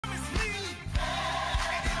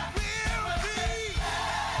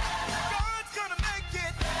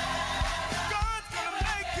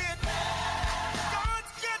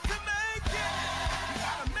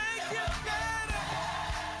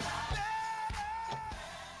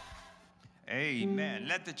Amen.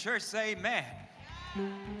 Let the church say amen.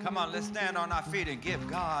 Come on, let's stand on our feet and give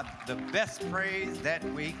God the best praise that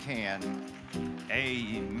we can.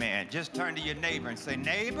 Amen. Just turn to your neighbor and say,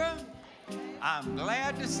 neighbor, I'm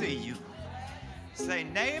glad to see you. Say,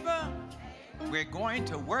 neighbor, we're going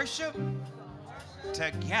to worship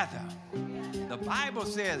together. The Bible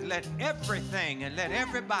says, let everything and let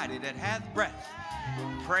everybody that has breath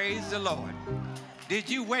praise the Lord. Did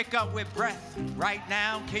you wake up with breath right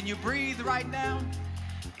now? Can you breathe right now?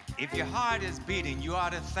 If your heart is beating, you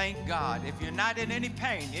ought to thank God. If you're not in any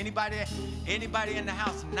pain, anybody in the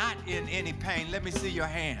house not in any pain, let me see your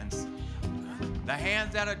hands. The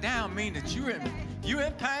hands that are down mean that you in pain?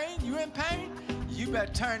 You in pain? You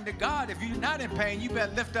better turn to God. If you're not in pain, you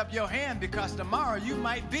better lift up your hand, because tomorrow you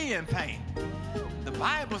might be in pain. The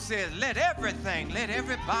Bible says, let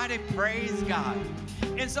everybody praise God.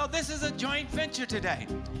 And so this is a joint venture today.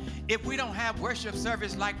 If we don't have worship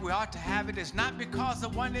service like we ought to have it, it's not because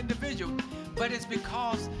of one individual, but it's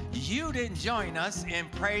because you didn't join us in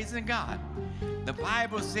praising God. The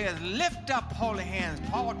Bible says, lift up holy hands.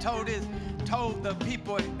 Paul told the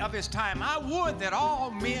people of his time, I would that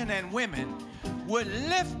all men and women would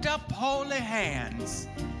lift up holy hands.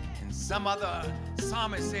 And some other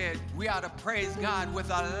psalmist said, we ought to praise God with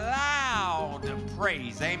a loud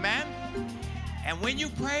praise. Amen? And when you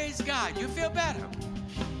praise God, you feel better.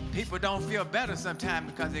 People don't feel better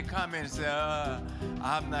sometimes because they come in and say,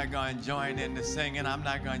 I'm not going to join in the singing. I'm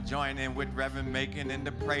not going to join in with Reverend Macon in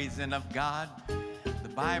the praising of God. The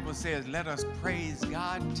Bible says, let us praise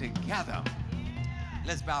God together.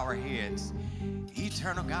 Let's bow our heads.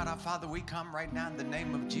 Eternal God, our Father, we come right now in the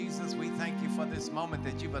name of Jesus. We thank you for this moment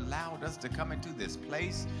that you've allowed us to come into this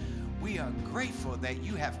place. We are grateful that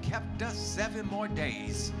you have kept us 7 more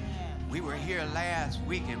days. We were here last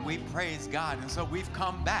week and we praised God, and so we've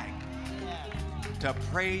come back to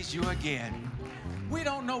praise you again. We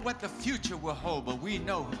don't know what the future will hold, but we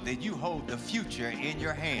know that you hold the future in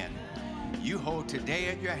your hand. You hold today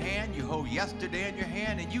in your hand, you hold yesterday in your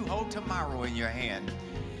hand, and you hold tomorrow in your hand.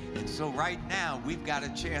 And so right now, we've got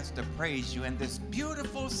a chance to praise you in this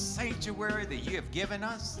beautiful sanctuary that you have given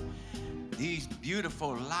us. These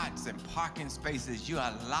beautiful lots and parking spaces you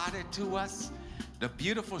allotted to us. The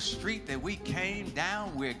beautiful street that we came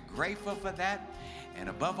down, we're grateful for that. And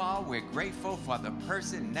above all, we're grateful for the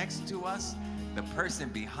person next to us, the person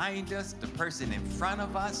behind us, the person in front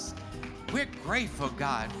of us. We're grateful,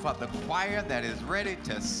 God, for the choir that is ready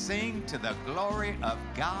to sing to the glory of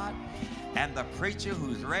God, and the preacher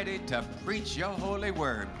who's ready to preach your holy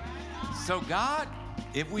word. So God,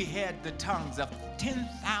 if we had the tongues of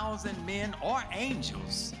 10,000 men or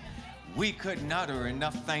angels, we couldn't utter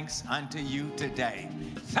enough thanks unto you today.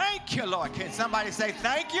 Thank you, Lord. Can somebody say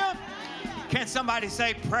thank you? Can somebody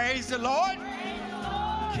say praise the Lord?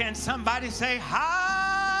 Can somebody say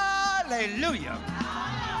hallelujah?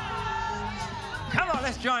 Come on,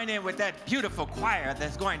 let's join in with that beautiful choir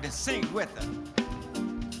that's going to sing with us.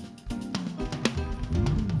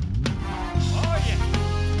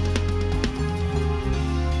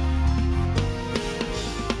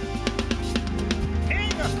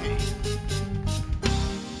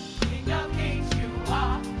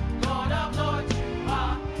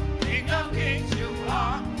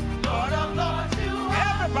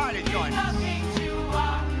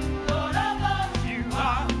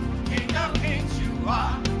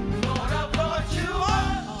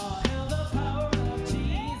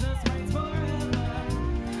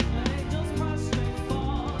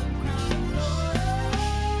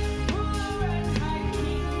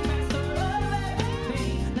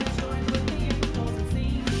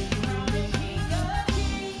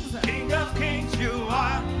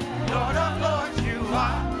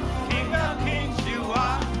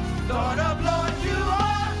 Lord of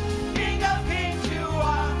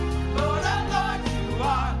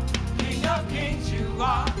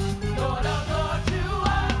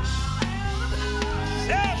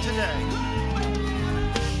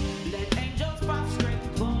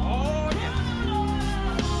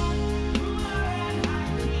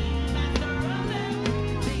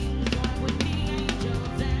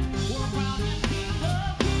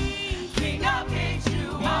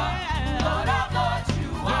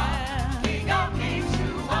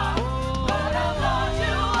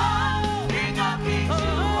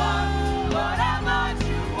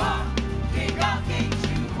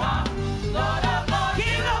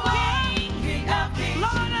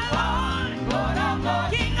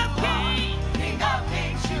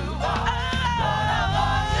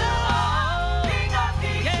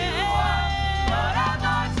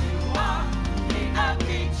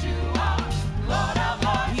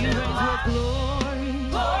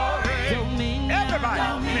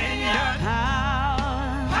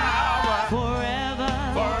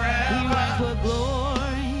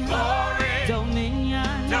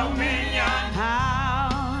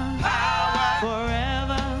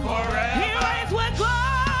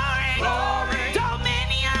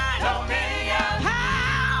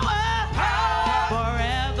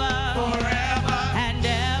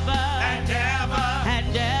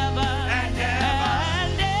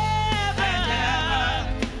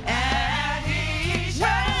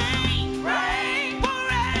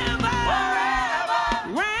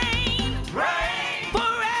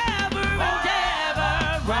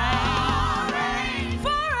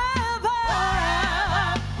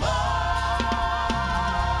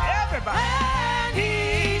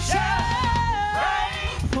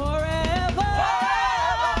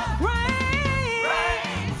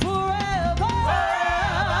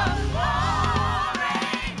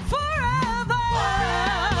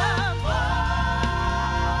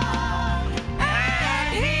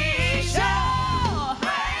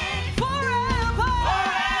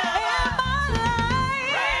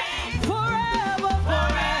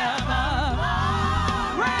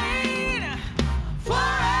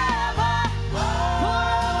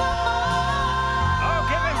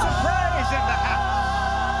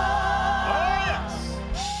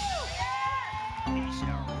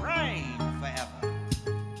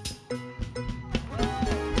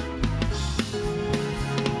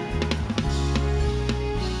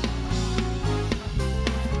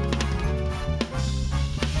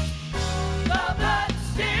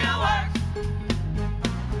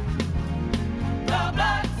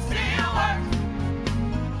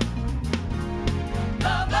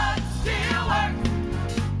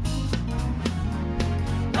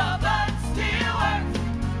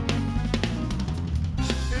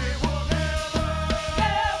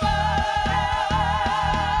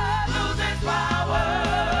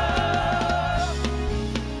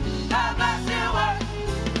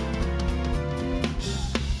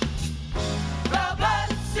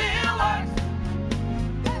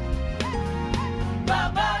The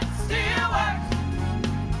blood still works.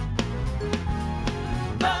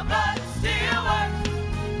 The blood still works.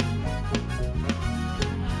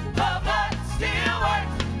 The blood still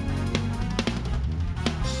works.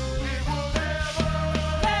 It will never,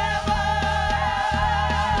 never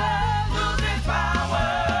lose its power.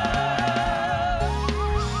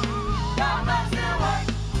 The blood still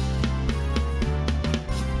works.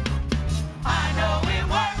 I know it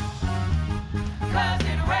works, 'cause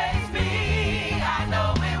it raised me. I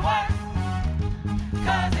know it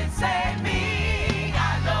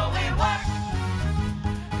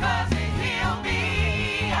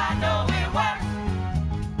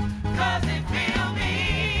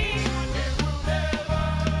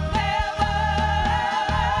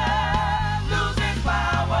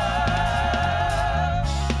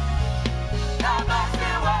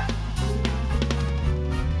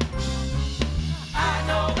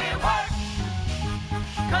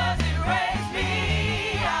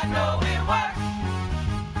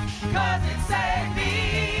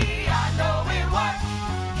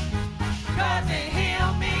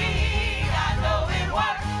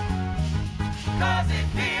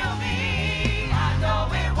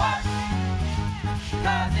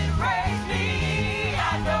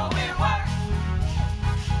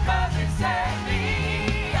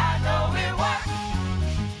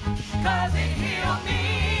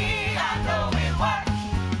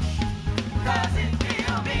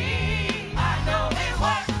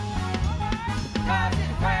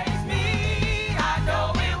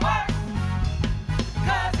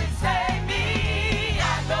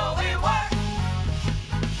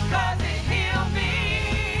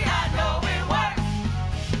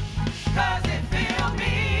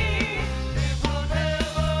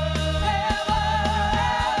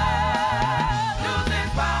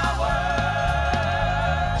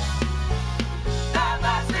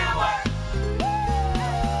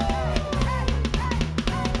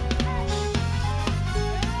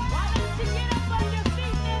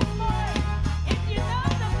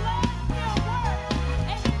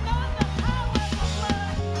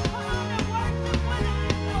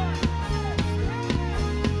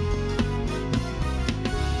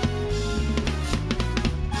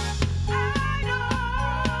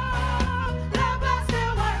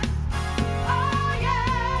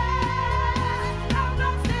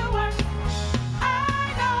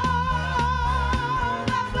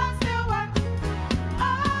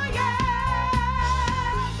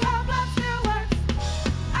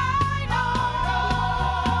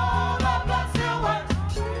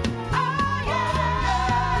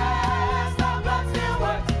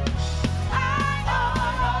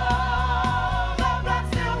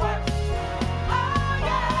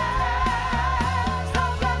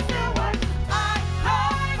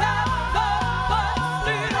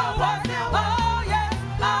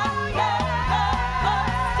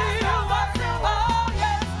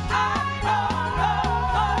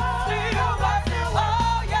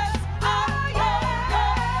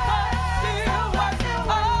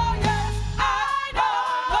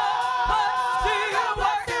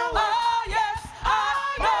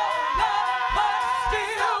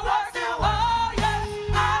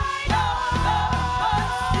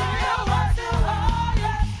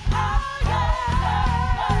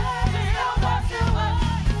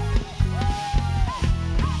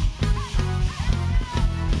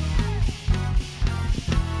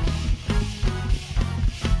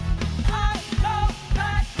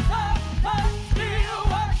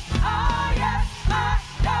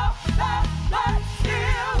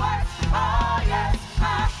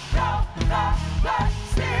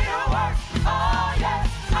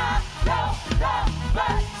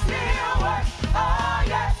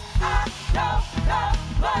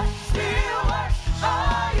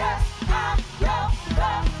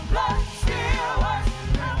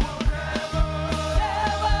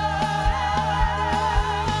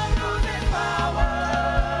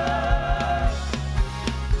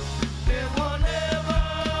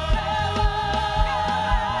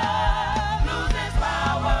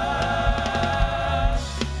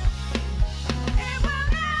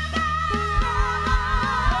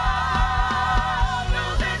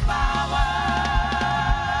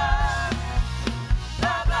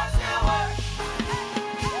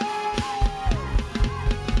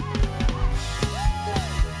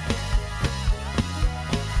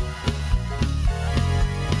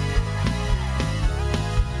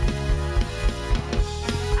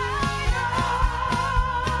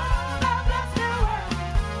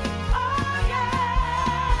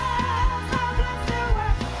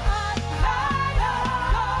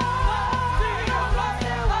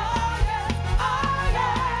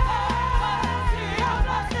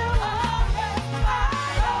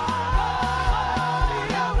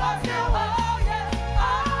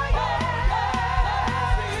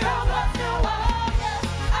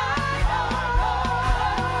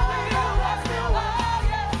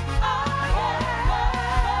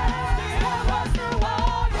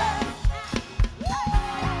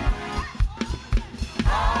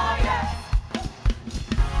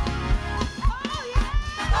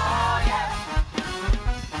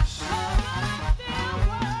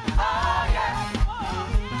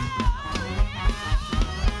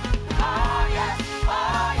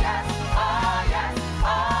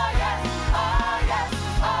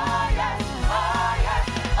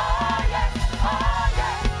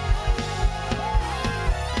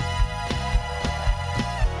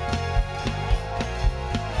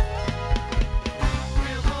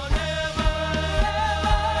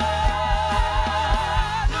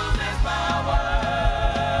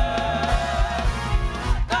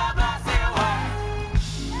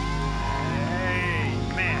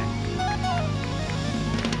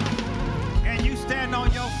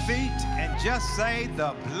just say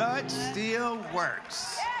the blood still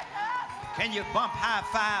works? Can you bump, high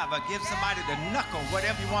five, or give somebody the knuckle,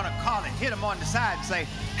 whatever you want to call it, hit them on the side and say,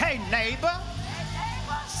 hey, neighbor.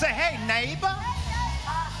 Say, hey, neighbor.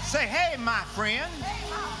 Say, hey, my friend.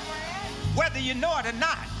 Whether you know it or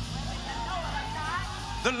not,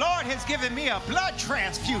 the Lord has given me a blood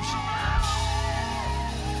transfusion.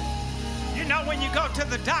 You know, when you go to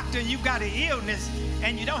the doctor and you've got an illness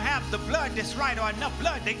and you don't have the blood that's right or enough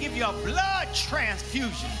blood, they give you a blood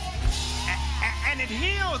transfusion. And it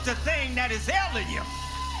heals the thing that is ailing you.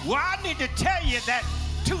 Well, I need to tell you that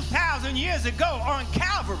 2,000 years ago on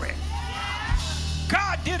Calvary,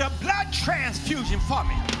 God did a blood transfusion for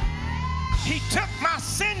me. He took my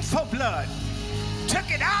sinful blood, took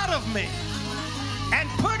it out of me, and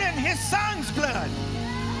put in his son's blood.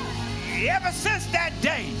 Ever since that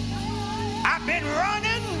day, I've been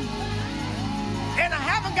running, and I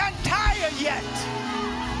haven't gotten tired yet.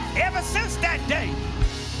 Ever since that day,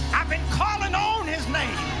 I've been calling on his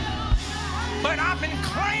name, but I've been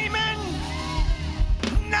claiming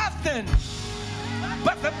nothing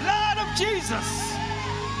but the blood of Jesus.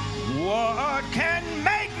 What can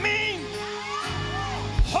make me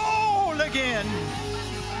whole again?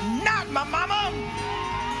 Not my mama,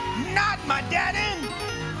 not my daddy,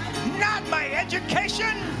 not my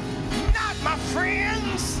education, not my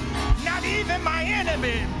friends, not even my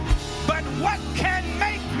enemy, but what can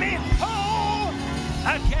make me whole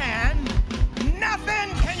again? Nothing.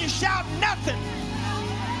 Can you shout nothing?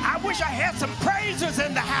 I wish I had some praisers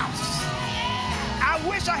in the house. I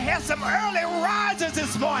wish I had some early risers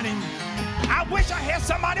this morning. I wish I had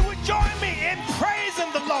somebody would join me in praising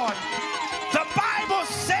the Lord. The Bible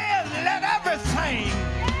says, let everything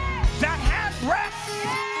that hath breath,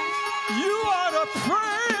 you ought to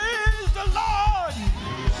praise the Lord.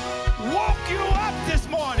 Woke you up this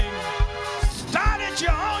morning, started you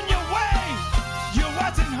on your way. You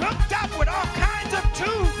wasn't hooked up with all kinds of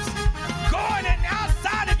tubes going in and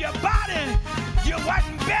outside of your body. You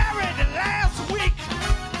wasn't buried last week,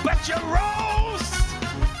 but you rose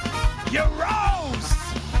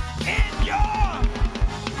in your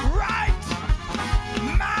right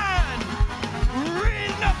mind,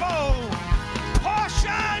 reasonable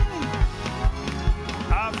portion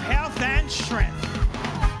of health and strength.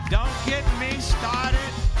 Don't get me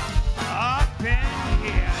started up in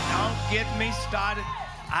here. Don't get me started.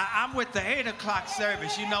 I'm with the 8 o'clock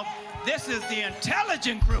service. You know, this is the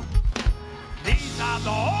intelligent group. These are the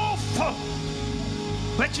old folk.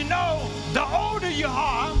 But you know, the older you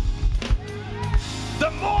are,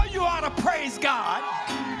 the more you ought to praise God,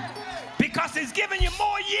 because he's given you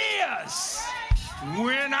more years.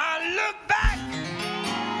 When I look back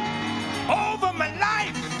over my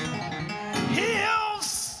life,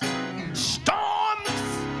 hills, storms,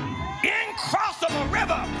 incrossable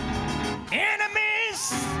river,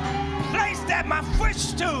 enemies placed at my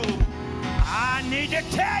footstool. I need to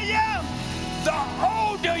tell you, the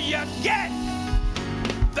older you get,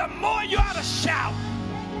 the more you ought to shout.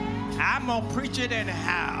 I'm going to preach it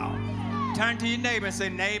anyhow. Turn to your neighbor and say,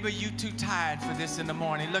 neighbor, you too tired for this in the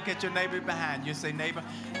morning. Look at your neighbor behind you and say, neighbor,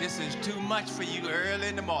 this is too much for you early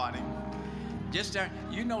in the morning. Just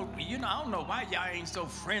you know, I don't know why y'all ain't so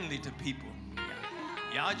friendly to people.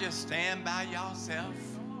 Y'all just stand by yourself,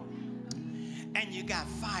 and you got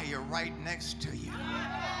fire right next to you.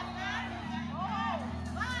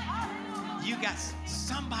 You got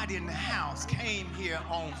somebody in the house came here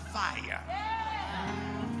on fire.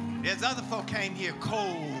 There's other folk came here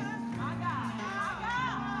cold.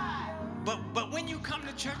 But when you come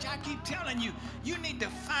to church, I keep telling you, you need to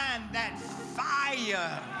find that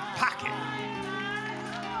fire pocket.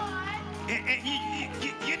 And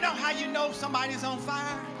you know how you know somebody's on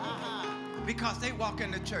fire? Because they walk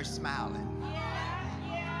into church smiling.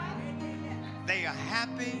 They are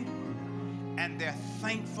happy and they're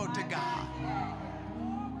thankful to God.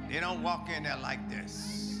 They don't walk in there like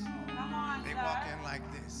this. They walk in like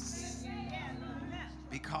this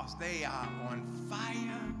because they are on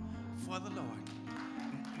fire for the Lord.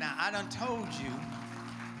 Now, I done told you,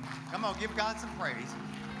 come on, give God some praise.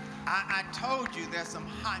 I told you there's some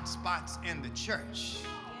hot spots in the church.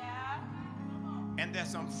 And there's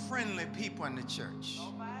some friendly people in the church.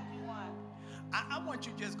 I want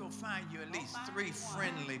you to just go find you at least 3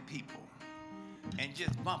 friendly people and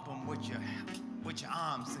just bump them with your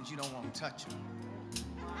arms, since you don't want to touch them.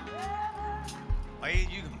 Or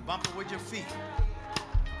you can bump it with your feet.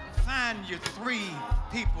 Find your 3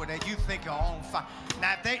 people that you think are on fire.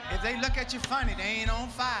 Now, if they look at you funny, they ain't on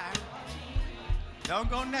fire. Don't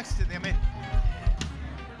go next to them.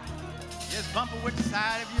 Just bump it with the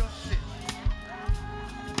side of your fist.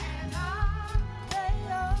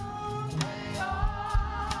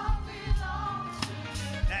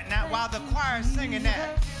 while the choir is singing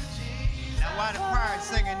that,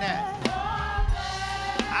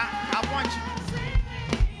 I want you.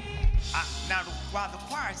 Now, while the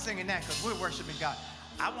choir is singing that, because we're worshiping God,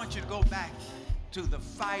 I want you to go back to the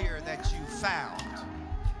fire that you found.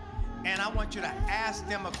 And I want you to ask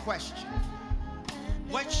them a question.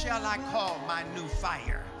 What shall I call my new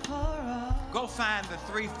fire? Go find the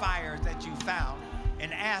 3 fires that you found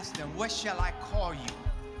and ask them, what shall I call you?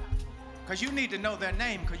 Because you need to know their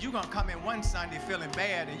name, because you're going to come in one Sunday feeling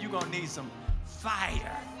bad and you're going to need some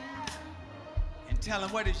fire. And tell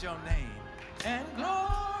them, what is your name? And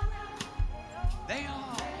glory, they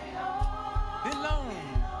all belong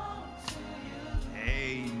to you.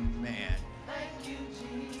 Amen.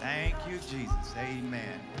 Thank you, Jesus.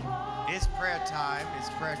 Amen. It's prayer time. It's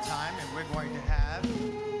prayer time, and we're going to have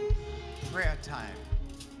prayer time.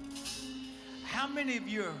 How many of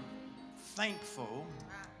you are thankful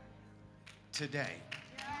today?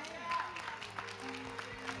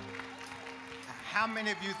 How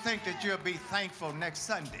many of you think that you'll be thankful next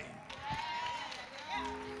Sunday?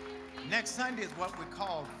 Next Sunday is what we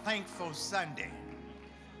call Thankful Sunday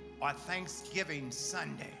or Thanksgiving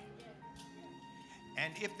Sunday.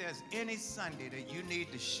 And if there's any Sunday that you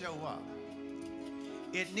need to show up,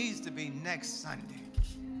 it needs to be next Sunday.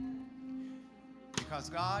 Because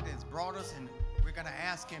God has brought us, and we're going to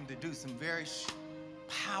ask him to do some very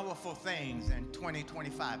powerful things in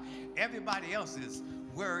 2025. Everybody else is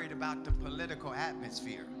worried about the political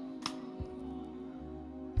atmosphere.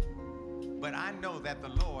 But I know that the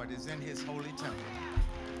Lord is in his holy temple.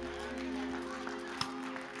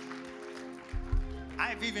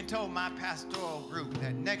 I've even told my pastoral group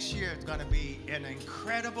that next year is going to be an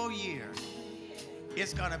incredible year.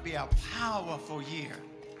 It's going to be a powerful year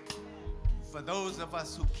for those of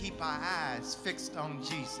us who keep our eyes fixed on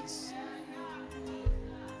Jesus.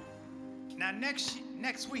 Now, next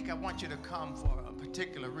week, I want you to come for a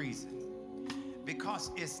particular reason, because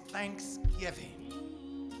it's Thanksgiving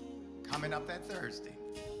coming up that Thursday.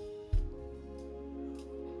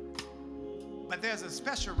 But there's a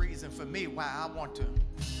special reason for me why I want to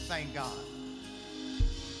thank God.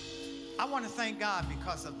 I want to thank God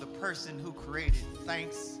because of the person who created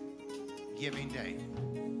Thanksgiving Day.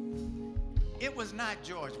 It was not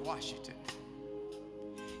George Washington.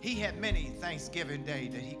 He had many Thanksgiving Day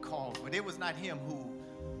that he called, but it was not him who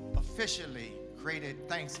officially created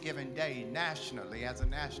Thanksgiving Day nationally as a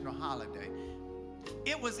national holiday.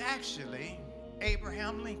 It was actually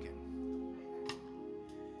Abraham Lincoln.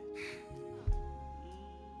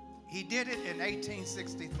 He did it in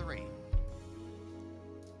 1863.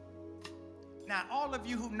 Now, all of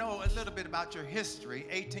you who know a little bit about your history,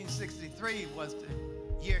 1863 was the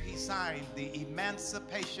year he signed the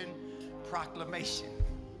Emancipation Proclamation.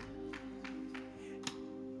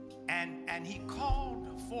 And he called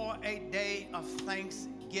for a day of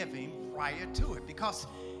thanksgiving prior to it, because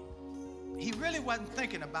he really wasn't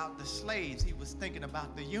thinking about the slaves. He was thinking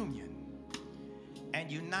about the Union and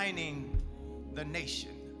uniting the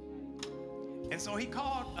nation. And so he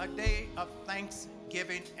called a day of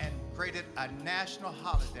Thanksgiving and created a national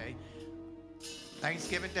holiday,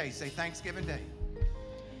 Thanksgiving Day. Say Thanksgiving Day.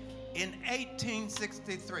 In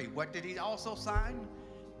 1863, what did he also sign?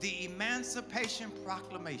 The Emancipation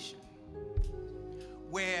Proclamation,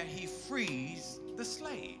 where he frees the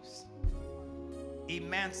slaves.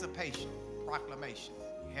 Emancipation Proclamation.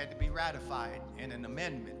 It had to be ratified in an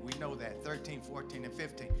amendment. We know that, 13, 14, and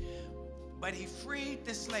 15. But he freed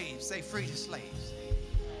the slaves. Say, free the slaves.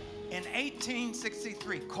 In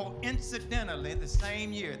 1863, coincidentally, the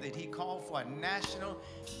same year that he called for a national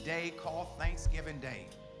day called Thanksgiving Day.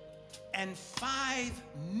 And 5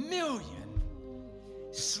 million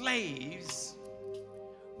slaves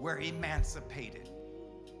were emancipated,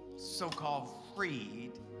 so-called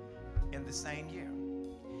freed, in the same year.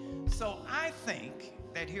 So I think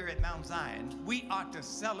that here at Mount Zion, we ought to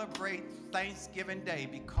celebrate Thanksgiving Day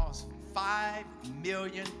because 5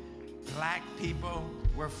 million black people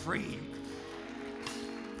were freed.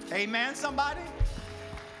 Amen, somebody?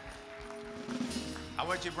 I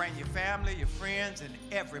want you to bring your family, your friends, and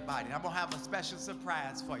everybody. I'm going to have a special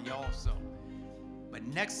surprise for you also. But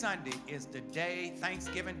next Sunday is the day,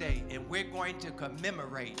 Thanksgiving Day, and we're going to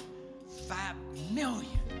commemorate 5 million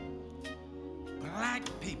black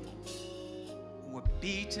people who were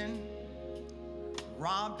beaten,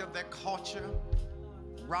 robbed of their culture,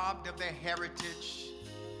 robbed of their heritage,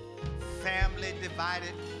 family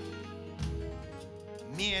divided.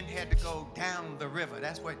 Men had to go down the river.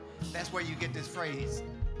 That's where you get this phrase,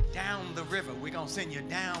 down the river. We're going to send you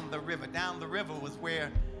down the river. Down the river was where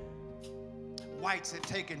whites had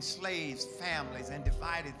taken slaves, families, and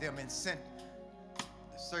divided them and sent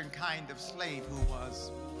the certain kind of slave who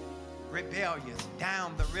was rebellious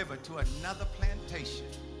down the river to another plantation.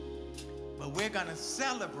 But we're going to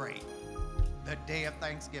celebrate the day of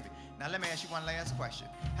Thanksgiving. Now, let me ask you one last question.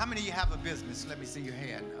 How many of you have a business? Let me see your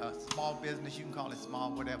hand. A small business, you can call it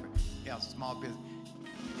small, whatever. Yeah, small business.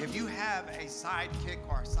 If you have a sidekick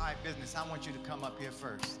or a side business, I want you to come up here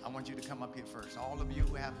first. I want you to come up here first. All of you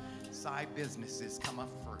who have side businesses, come up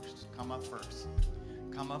first. Come up first.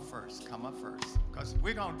 Come up first. Come up first. Because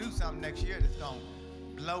we're going to do something next year that's going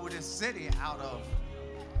to blow this city out of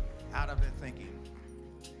their thinking.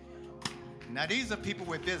 Now, these are people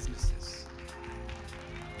with businesses.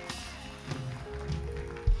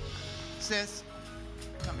 Sis,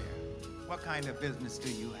 come here. What kind of business do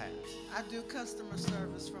you have? I do customer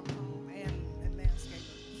service from home and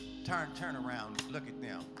landscaping. Turn around. Look at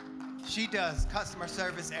them. She does customer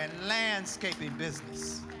service and landscaping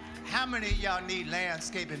business. How many of y'all need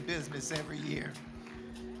landscaping business every year?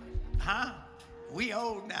 Huh? We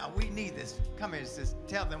old now. We need this. Come here, sis.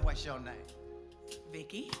 Tell them what's your name.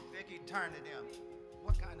 Vicky. Vicky, turn to them.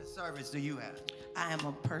 What kind of service do you have? I am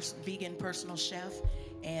a vegan personal chef,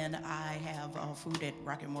 and I have food at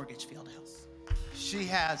Rocket Mortgage Fieldhouse. She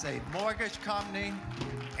has a mortgage company.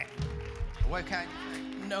 What kind?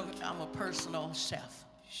 No, I'm a personal chef.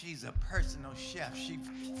 She's a personal chef. She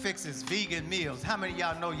fixes vegan meals. How many of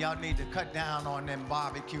y'all know y'all need to cut down on them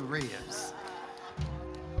barbecue ribs?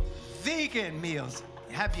 Vegan meals.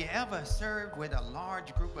 Have you ever served with a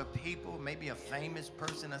large group of people, maybe a famous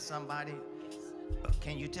person or somebody?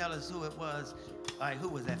 Can you tell us who it was? Who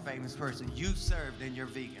was that famous person you served and you're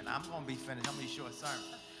vegan? I'm going to be finished. I'm going to be short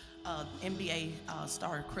sermon. NBA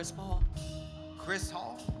star Chris Paul. Chris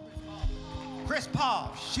Hall? Chris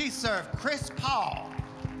Paul. She served Chris Paul.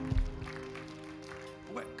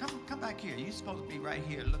 Wait, come back here. You're supposed to be right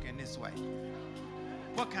here looking this way.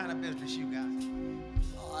 What kind of business you got?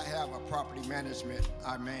 I have a property management.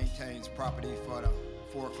 I maintain property for the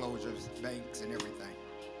foreclosures, banks, and everything.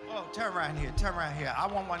 Oh, turn around here. Turn around here. I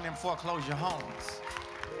want one of them foreclosure homes.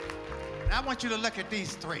 Now, I want you to look at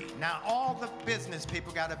these three. Now, all the business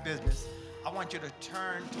people got a business. I want you to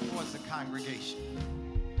turn towards the congregation.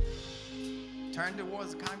 Turn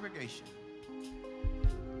towards the congregation.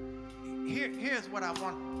 Here's what I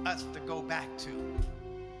want us to go back to.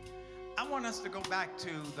 I want us to go back to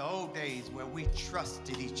the old days where we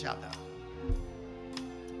trusted each other.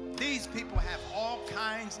 These people have all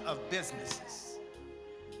kinds of businesses.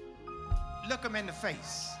 Look them in the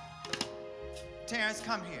face. Terrence,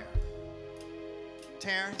 come here.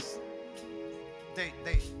 Terrence,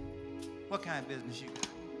 what kind of business you got?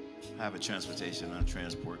 I have a transportation. I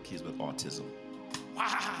transport kids with autism.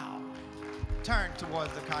 Wow. Turn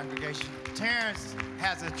towards the congregation. Terrence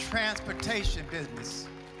has a transportation business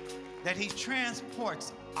that he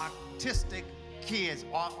transports autistic kids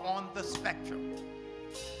on the spectrum.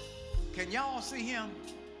 Can y'all see him?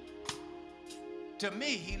 To me,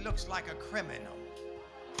 he looks like a criminal.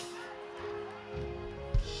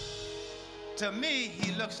 To me,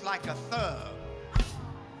 he looks like a thug.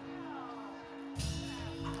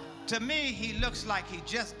 To me, he looks like he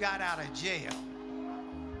just got out of jail.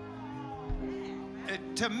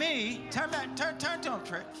 To me, turn to him,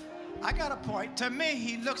 Trick. I got a point. To me,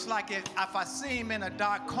 he looks like if I see him in a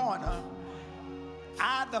dark corner,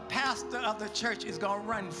 the pastor of the church is going to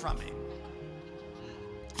run from him.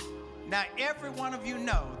 Now, every one of you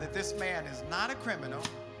know that this man is not a criminal,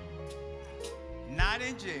 not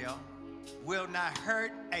in jail, will not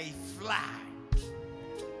hurt a fly.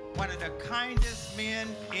 One of the kindest men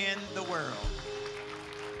in the world.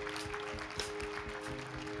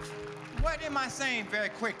 What am I saying very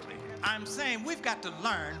quickly? I'm saying we've got to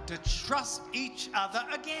learn to trust each other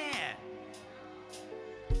again.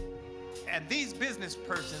 And these business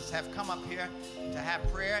persons have come up here to have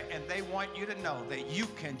prayer, and they want you to know that you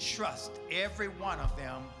can trust every one of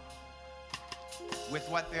them with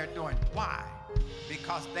what they're doing. Why?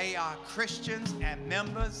 Because they are Christians and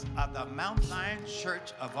members of the Mount Zion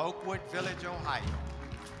Church of Oakwood Village, Ohio.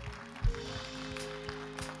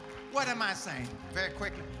 What am I saying? Very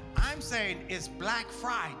quickly. I'm saying it's Black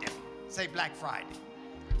Friday. Say Black Friday.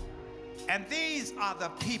 And these are the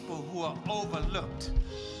people who are overlooked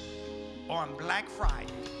on Black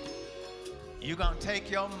Friday. You're going to take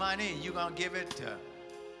your money and you're going to give it to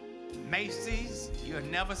Macy's. You'll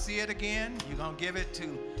never see it again. You're going to give it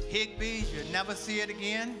to Higbee's. You'll never see it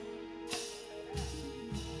again.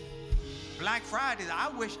 Black Friday, I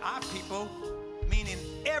wish our people, meaning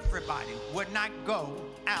everybody, would not go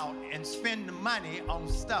out and spend the money on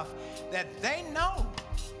stuff that they know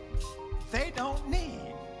they don't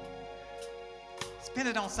need. Spend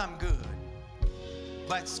it on something good,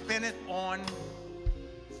 but spend it on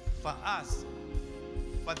for us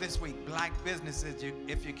for this week. Black businesses,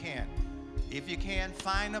 if you can. If you can,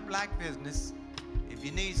 find a black business. If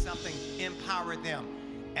you need something, empower them.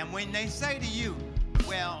 And when they say to you,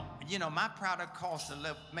 well, you know, my product costs a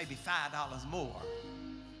little, maybe $5 more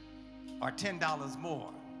or $10 more,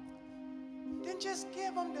 then just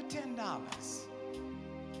give them the $10.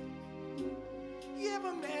 Give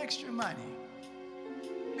them the extra money.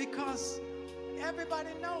 Because everybody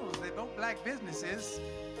knows that those black businesses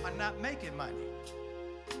are not making money.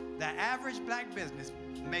 The average black business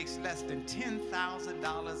makes less than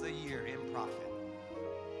 $10,000 a year in profit.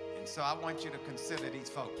 And so I want you to consider these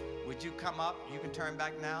folks. Would you come up? You can turn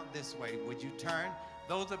back now this way. Would you turn?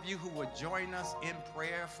 Those of you who would join us in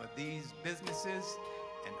prayer for these businesses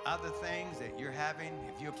and other things that you're having,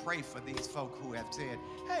 if you pray for these folk who have said,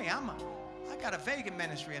 hey, I got a vegan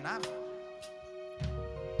ministry and I've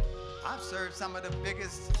served some of the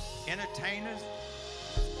biggest entertainers,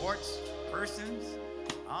 sports persons.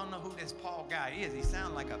 I don't know who this Paul guy is. He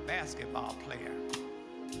sounds like a basketball player.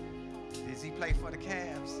 Does he play for the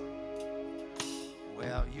Cavs?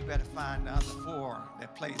 Well, you better find the other 4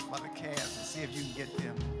 that plays for the Cavs and see if you can get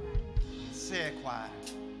them. Say it quiet.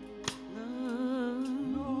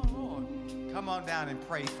 Lord. Come on down and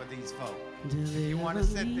pray for these folks. If you want to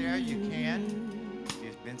sit there, you can. If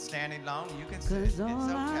you've been standing long, you can sit. It's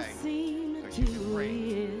okay. Because you can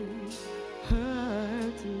pray.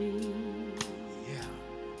 Hurt me. Yeah.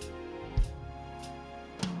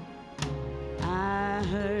 I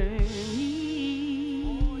heard me.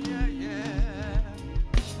 Oh, yeah, yeah.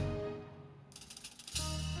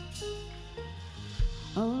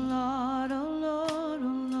 Oh, Lord, oh, Lord,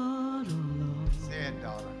 oh, Lord, oh, Lord. Say it,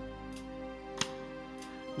 daughter.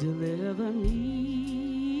 Deliver me.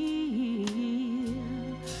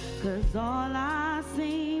 'Cause all I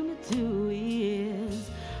seem to do is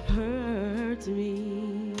hurt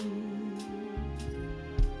me.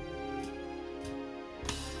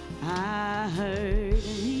 I heard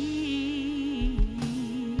me.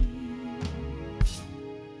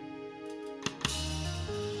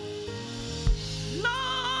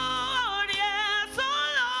 Lord, yes, oh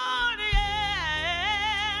Lord,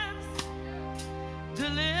 yes.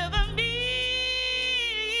 Deliver me.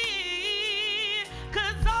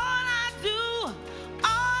 'Cause all I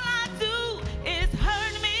do is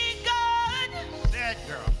hurt me, God. Say it,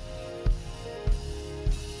 girl.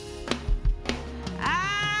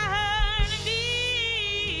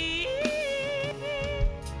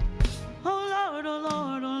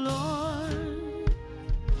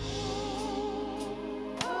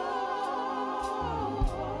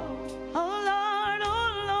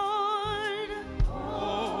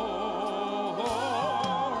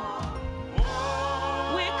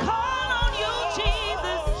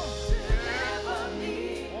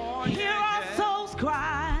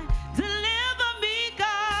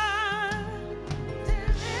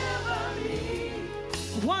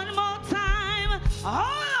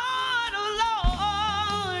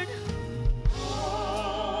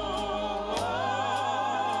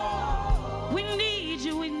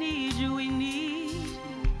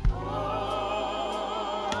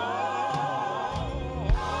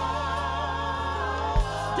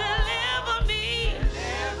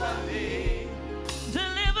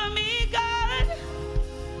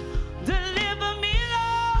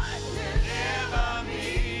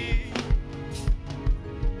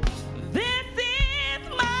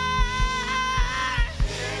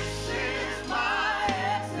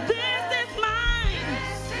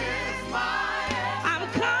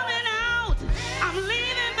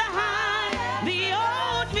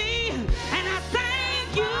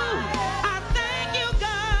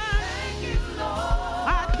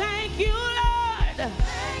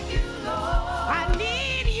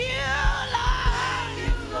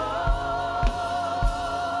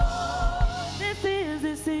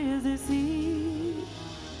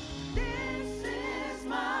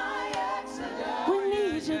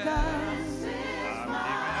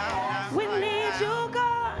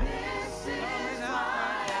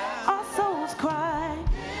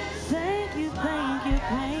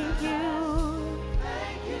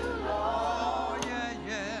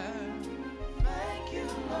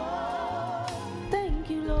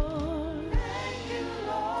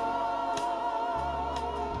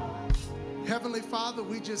 Heavenly Father,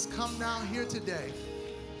 we just come now here today,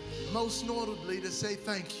 most notably to say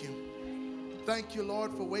thank you. Thank you,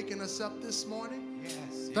 Lord, for waking us up this morning.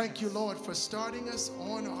 Yes. Thank you, Lord, for starting us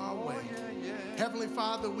on our way. Heavenly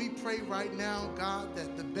Father, we pray right now, God,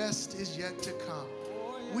 that the best is yet to come.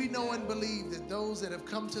 We know and believe that those that have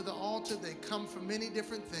come to the altar, they come for many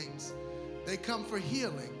different things. They come for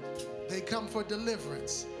healing. They come for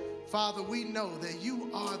deliverance. Father, we know that you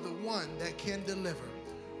are the one that can deliver.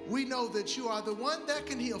 We know that you are the one that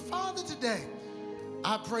can heal. Father, today,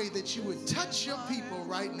 I pray that you would touch your people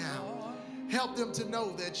right now. Help them to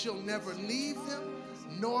know that you'll never leave them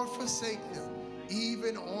nor forsake them,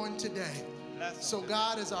 even on today. So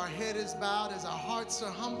God, as our head is bowed, as our hearts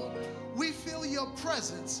are humbled, we feel your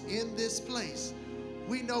presence in this place.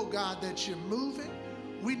 We know, God, that you're moving.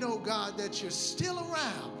 We know, God, that you're still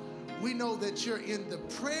around. We know that you're in the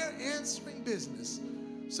prayer answering business.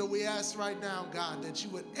 So we ask right now, God, that you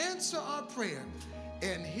would answer our prayer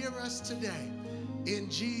and hear us today. In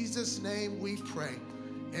Jesus' name we pray.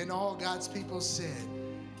 And all God's people said,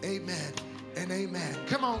 amen and amen.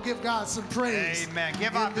 Come on, give God some praise. Amen.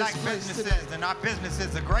 Give our black businesses and our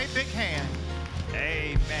businesses a great big hand.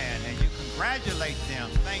 Amen. And you congratulate them.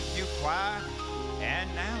 Thank you, choir. And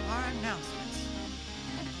now our announcements.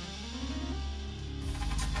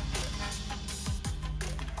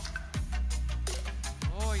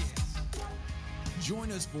 Oh, yes.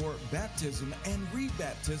 Join us for Baptism and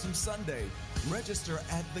Rebaptism Sunday. Register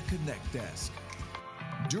at the Connect Desk.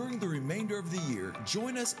 During the remainder of the year,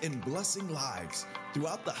 join us in blessing lives.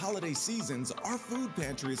 Throughout the holiday seasons, our food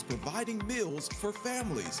pantry is providing meals for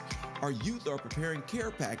families. Our youth are preparing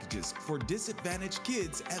care packages for disadvantaged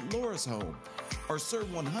kids at Laura's home. Our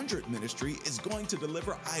Serve 100 ministry is going to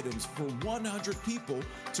deliver items for 100 people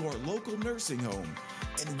to our local nursing home.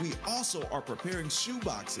 And we also are preparing shoe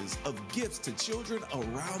boxes of gifts to children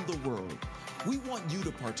around the world. We want you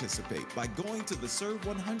to participate by going to the Serve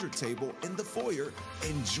 100 table in the foyer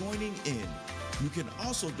and joining in. You can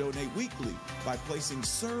also donate weekly by placing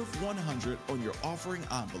Serve 100 on your offering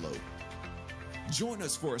envelope. Join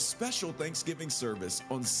us for a special Thanksgiving service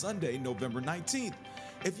on Sunday, November 19th.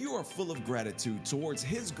 If you are full of gratitude towards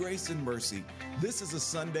His grace and mercy, this is a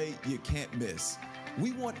Sunday you can't miss.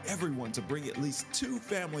 We want everyone to bring at least 2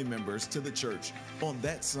 family members to the church on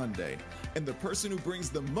that Sunday, and the person who brings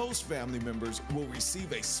the most family members will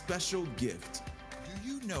receive a special gift. Do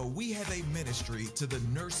you know we have a ministry to the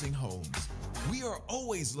nursing homes? We are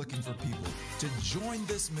always looking for people to join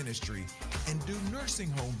this ministry and do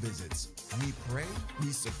nursing home visits. We pray,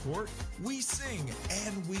 we support, we sing,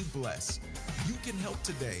 and we bless. You can help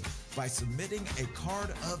today by submitting a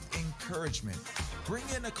card of encouragement. Bring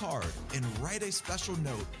in a card and write a special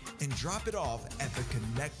note and drop it off at the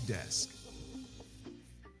Connect Desk.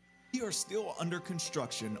 We are still under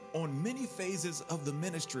construction on many phases of the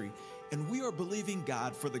ministry, and we are believing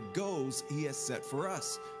God for the goals He has set for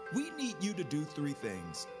us. We need you to do 3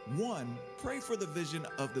 things. 1, pray for the vision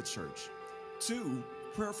of the church. 2,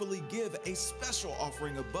 prayerfully give a special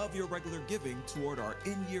offering above your regular giving toward our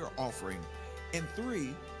in-year offering. And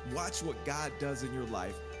 3, watch what God does in your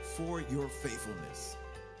life for your faithfulness.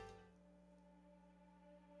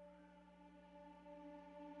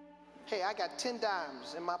 Hey, I got 10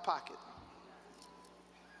 dimes in my pocket.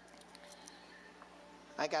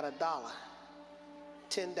 I got $1,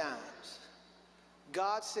 10 dimes.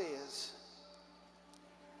 God says,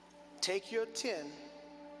 take your 10,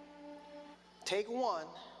 take 1,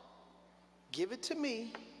 give it to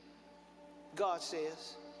me. God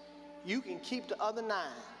says, you can keep the other 9.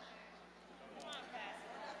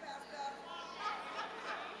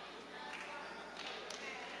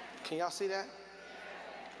 Can y'all see that?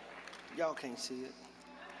 Y'all can't see it.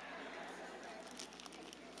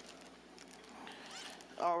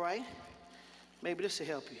 All right, maybe this will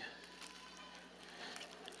help you.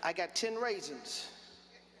 I got 10 raisins.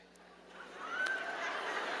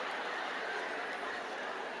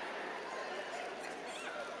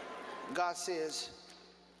 God says,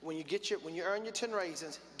 when you earn your 10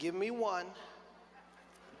 raisins, give me 1.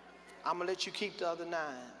 I'm gonna let you keep the other 9.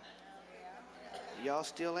 Y'all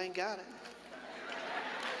still ain't got it.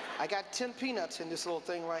 I got 10 peanuts in this little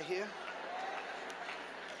thing right here.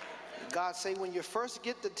 God say, when you first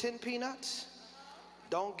get the 10 peanuts,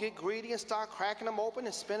 don't get greedy and start cracking them open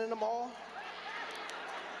and spending them all.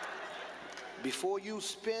 Before you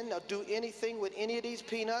spend or do anything with any of these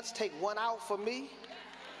peanuts, take 1 out for me.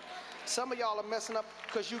 Some of y'all are messing up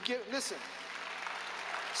because listen,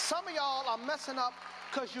 some of y'all are messing up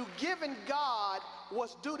because you're giving God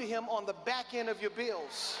what's due to Him on the back end of your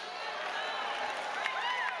bills.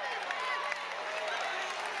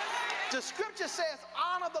 The scripture says,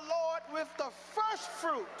 honor the Lord with the first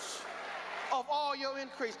fruits of all your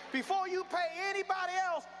increase. Before you pay anybody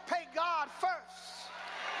else, pay God first.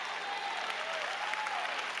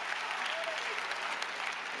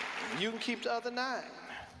 You can keep the other 9.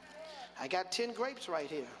 I got 10 grapes right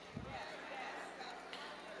here.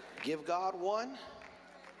 Give God 1.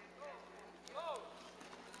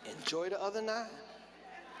 Enjoy the other 9.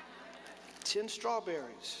 10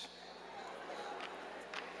 strawberries.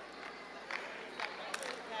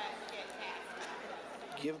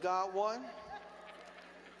 Give God 1.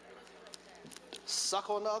 Suck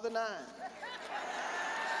on the other 9.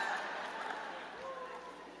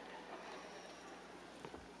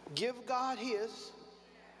 Give God his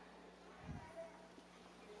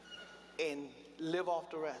and live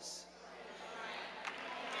off the rest.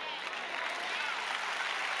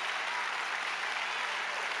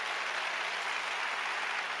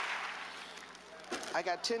 I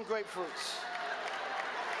got 10 grapefruits.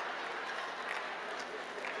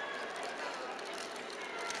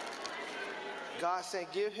 God said,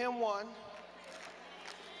 give him 1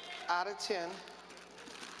 out of 10.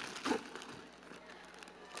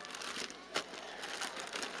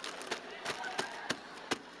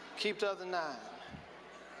 Keep the other 9.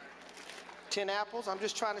 10 apples. I'm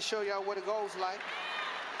just trying to show y'all what it goes like.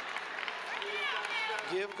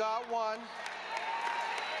 Give God 1.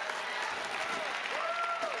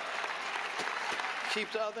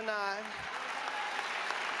 Keep the other 9.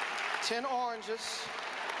 10 oranges.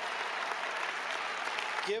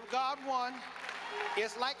 Give God 1.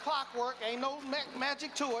 It's like clockwork. Ain't no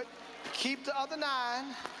magic to it. Keep the other 9.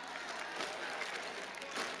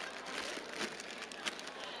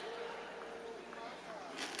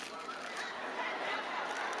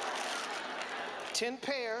 Ten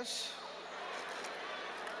pears.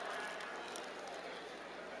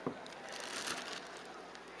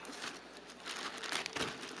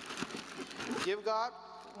 Give God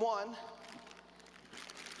 1.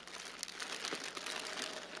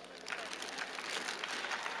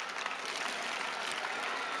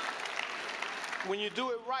 When you do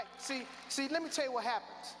it right, see, let me tell you what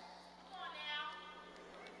happens.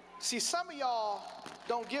 See, some of y'all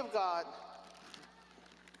don't give God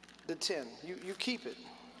the 10. You keep it.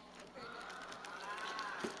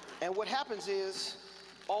 And what happens is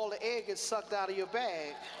all the egg gets sucked out of your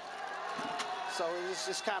bag. So it's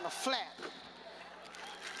just kind of flat.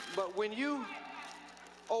 But when you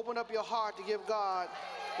open up your heart to give God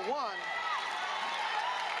 1,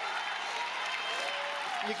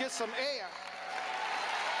 you get some air.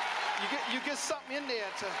 You get something in there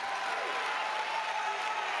to.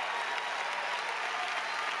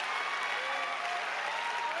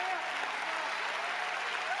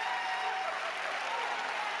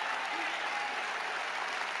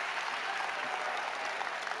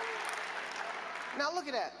 Now look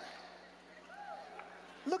at that.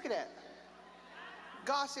 Look at that.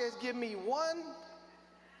 God says, give me 1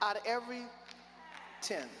 out of every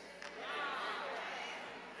 10.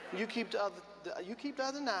 You keep the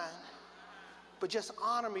other 9, but just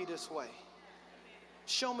honor me this way.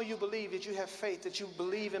 Show me you believe, that you have faith, that you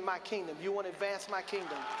believe in my kingdom. You want to advance my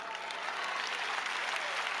kingdom.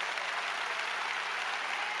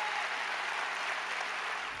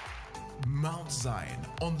 Mount Zion,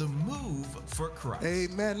 on the move for Christ.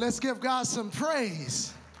 Amen. Let's give God some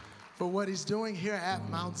praise for what he's doing here at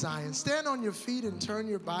Mount Zion. Stand on your feet and turn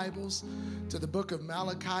your Bibles to the book of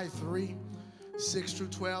Malachi 3, 6 through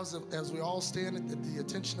 12. As we all stand at the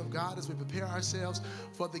attention of God as we prepare ourselves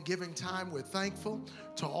for the giving time, we're thankful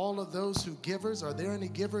to all of those who givers. Are there any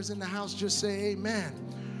givers in the house? Just say amen.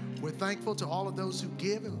 We're thankful to all of those who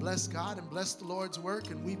give and bless God and bless the Lord's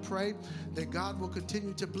work. And we pray that God will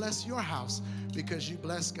continue to bless your house because you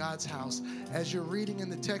bless God's house. As you're reading in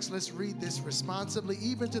the text, let's read this responsibly.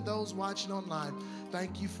 Even to those watching online,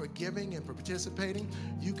 thank you for giving and for participating.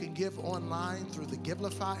 You can give online through the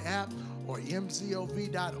Givelify app or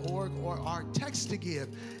mzov.org or our text to give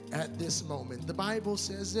at this moment. The Bible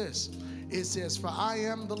says this. It says, "For I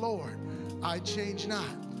am the Lord, I change not.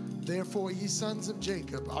 Therefore, ye sons of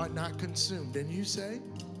Jacob are not consumed." And you say?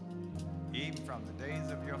 Even from the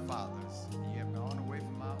days of your fathers, ye have gone away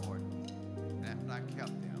from my ordinance, and have not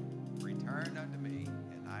kept them. Return unto me,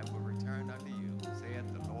 and I will return unto you,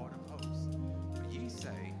 saith the Lord of hosts. But ye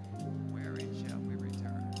say, wherein shall we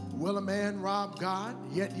return? Will a man rob God?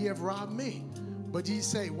 Yet ye have robbed me. But ye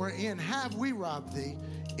say, wherein have we robbed thee?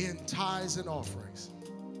 In tithes and offerings.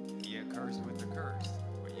 Ye are cursed with the curse,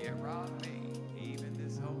 for ye have robbed me, even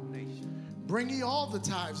this whole nation. Bring ye all the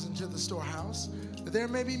tithes into the storehouse, that there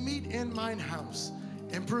may be meat in mine house.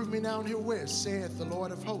 And prove me now herewith, saith the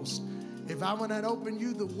Lord of hosts, if I will not open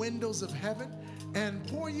you the windows of heaven and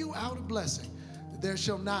pour you out a blessing, there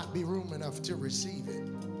shall not be room enough to receive it.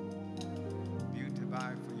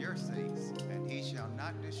 Beautify for your sakes, and he shall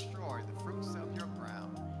not destroy the fruits of your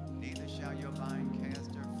ground, neither shall your vine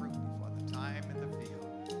cast her fruit before the time in the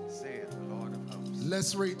field, saith the Lord of hosts.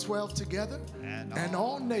 Let's read 12 together. And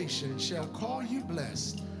all nations shall call you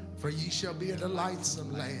blessed, for ye shall be a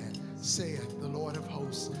delightsome land, saith the Lord of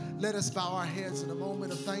hosts. Let us bow our heads in a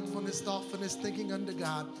moment of thankfulness, thoughtfulness, thinking unto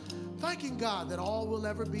God, thanking God that all will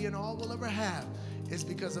ever be and all will ever have is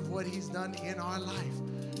because of what he's done in our life.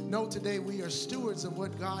 No, today we are stewards of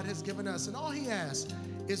what God has given us. And all he asks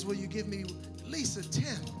is, will you give me at least a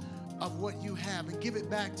tenth of what you have and give it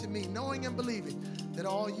back to me, knowing and believing that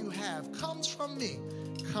all you have comes from me,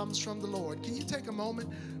 comes from the Lord. Can you take a moment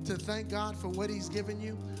to thank God for what he's given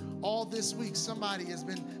you? All this week, somebody has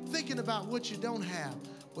been thinking about what you don't have.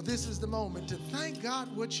 Well, this is the moment to thank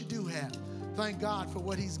God what you do have. Thank God for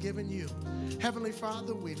what he's given you. Heavenly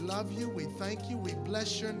Father, we love you. We thank you. We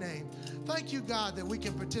bless your name. Thank you, God, that we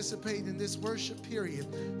can participate in this worship period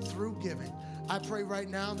through giving. I pray right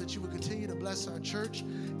now that you will continue to bless our church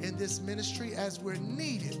in this ministry as we're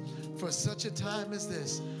needed for such a time as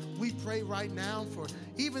this. We pray right now for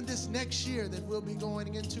even this next year that we'll be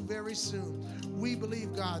going into very soon. We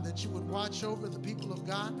believe, God, that you would watch over the people of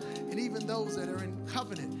God and even those that are in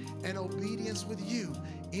covenant and obedience with you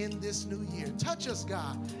in this new year. Touch us,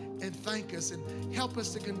 God, and thank us and help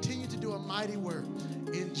us to continue to do a mighty work.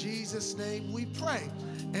 In Jesus' name we pray.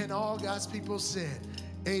 And all God's people said,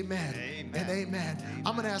 amen, Amen. and amen.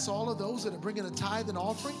 I'm going to ask all of those that are bringing a tithe and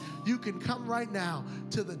offering, you can come right now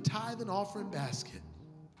to the tithe and offering basket.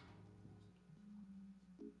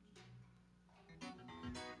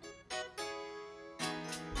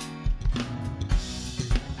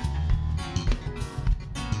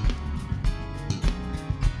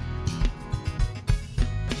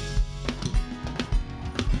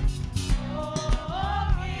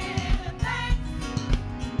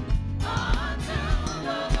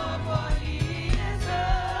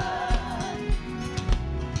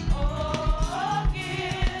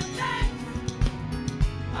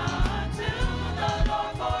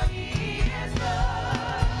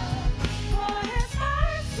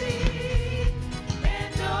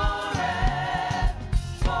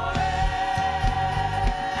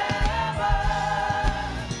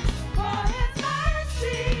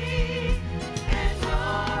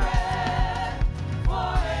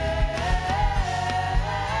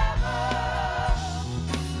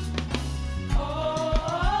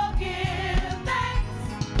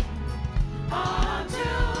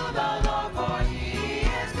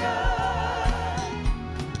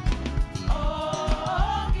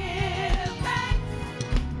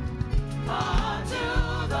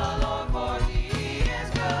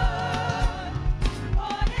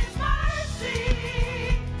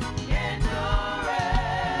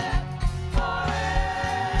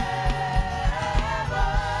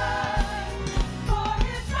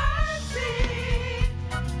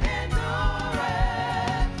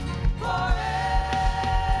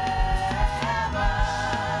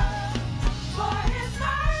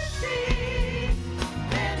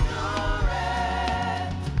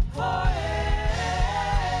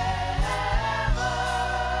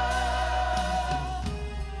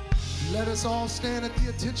 Let us all stand at the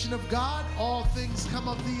attention of God. All things come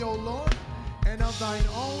of thee, O Lord, and of thine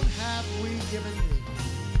own have we given thee.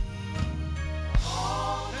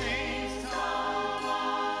 All things come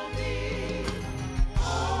of thee, O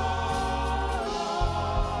Lord,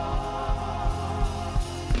 and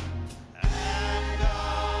of thine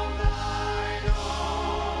own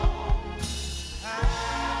have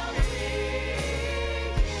we given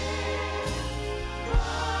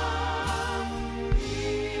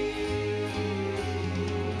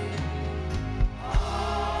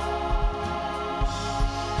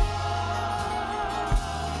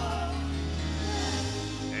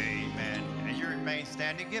Amen. And you remain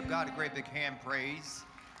standing. Give God a great big hand praise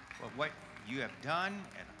for what you have done,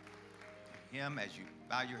 and him as you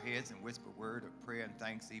bow your heads and whisper a word of prayer and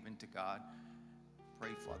thanks even to God.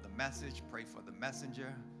 Pray for the message. Pray for the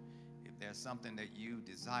messenger. If there's something that you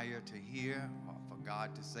desire to hear or for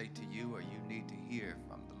God to say to you, or you need to hear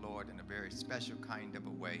from the Lord in a very special kind of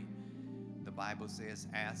a way, the Bible says,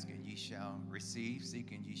 ask and ye shall receive,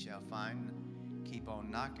 seek and ye shall find, keep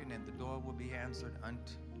on knocking and the door will be answered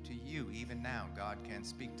unto you. Even now, God can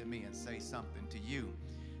speak to me and say something to you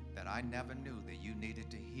that I never knew that you needed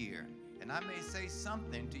to hear. And I may say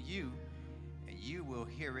something to you and you will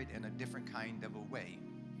hear it in a different kind of a way.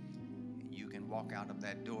 And you can walk out of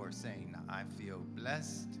that door saying, I feel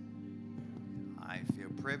blessed, I feel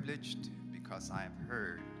privileged because I have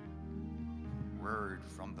heard word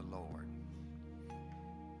from the Lord.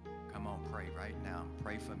 Come on, pray right now.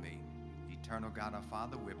 Pray for me. Eternal God our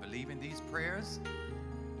Father, we're believing these prayers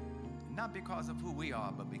not because of who we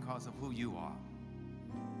are, but because of who you are.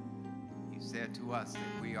 You said to us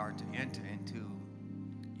that we are to enter into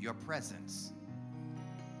your presence,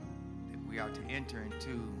 that we are to enter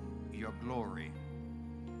into your glory,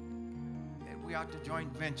 that we are to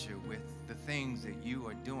joint venture with the things that you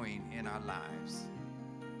are doing in our lives.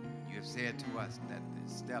 You have said to us that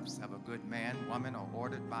the steps of a good man, woman are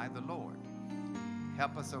ordered by the Lord.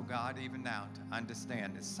 Help us, oh God, even now to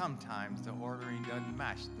understand that sometimes the ordering doesn't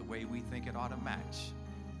match the way we think it ought to match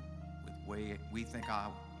with the way we think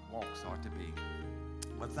our walks ought to be.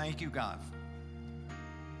 Well, thank you, God,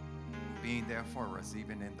 for being there for us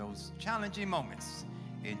even in those challenging moments.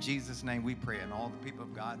 In Jesus' name we pray, and all the people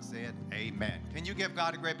of God said, amen. Can you give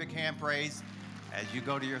God a great big hand praise as you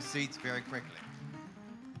go to your seats very quickly?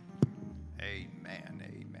 Amen,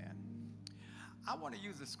 amen. I want to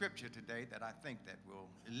use a scripture today that I think that will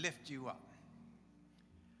lift you up.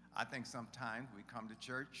 I think sometimes we come to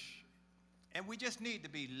church and we just need to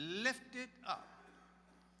be lifted up.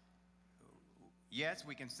 Yes,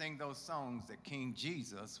 we can sing those songs that King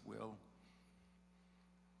Jesus will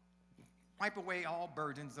wipe away all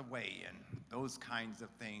burdens away and those kinds of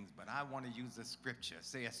things, but I want to use a scripture,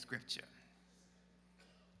 say a scripture,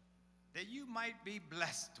 that you might be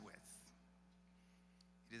blessed with.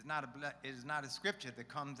 It is not a scripture that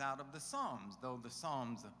comes out of the Psalms, though the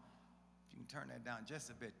Psalms, if you can turn that down just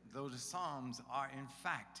a bit, though the Psalms are in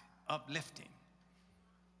fact uplifting.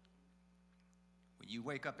 When you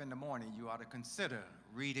wake up in the morning, you ought to consider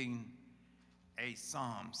reading a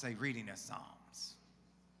psalm, say reading a Psalms.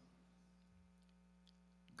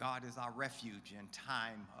 God is our refuge in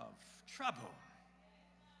time of trouble.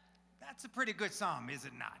 That's a pretty good psalm, is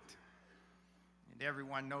it not? And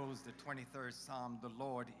everyone knows the 23rd Psalm, the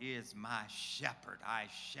Lord is my shepherd, I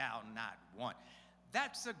shall not want.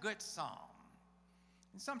 That's a good psalm.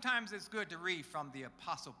 And sometimes it's good to read from the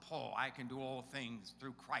Apostle Paul, I can do all things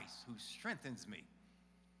through Christ who strengthens me.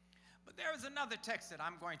 But there is another text that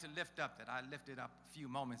I'm going to lift up that I lifted up a few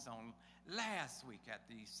moments on last week at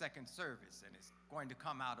the second service, and it's going to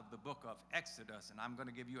come out of the book of Exodus, and I'm going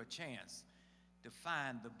to give you a chance to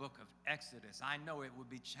find the book of Exodus. I know it will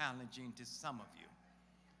be challenging to some of you,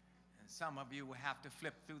 and some of you will have to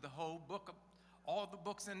flip through the whole book of all the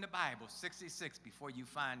books in the Bible, 66, before you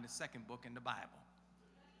find the second book in the Bible.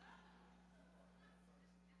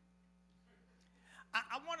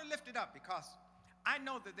 I want to lift it up because I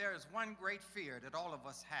know that there is one great fear that all of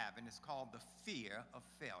us have, and it's called the fear of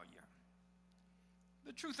failure.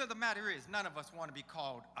 The truth of the matter is, none of us want to be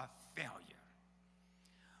called a failure,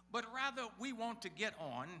 but rather we want to get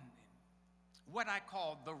on what I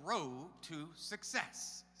call the road to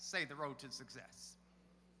success. Say the road to success.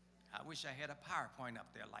 I wish I had a PowerPoint up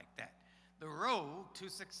there like that. The road to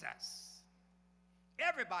success.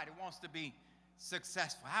 Everybody wants to be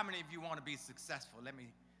successful. How many of you want to be successful? Let me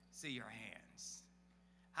see your hands.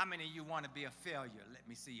 How many of you want to be a failure? Let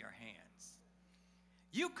me see your hands.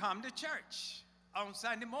 You come to church on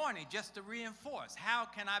Sunday morning just to reinforce. How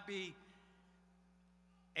can I be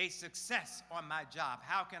a success on my job?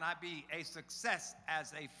 How can I be a success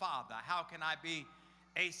as a father? How can I be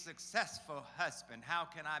a successful husband? How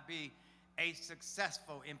can I be a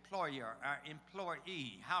successful employer or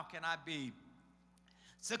employee? How can I be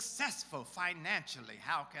successful financially?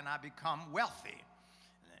 How can I become wealthy?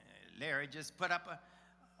 Larry just put up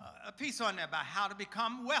a piece on there about how to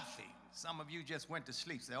become wealthy. Some of you just went to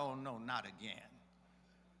sleep, say, oh no, not again.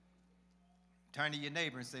 Turn to your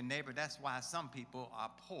neighbor and say, neighbor, that's why some people are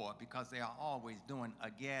poor, because they are always doing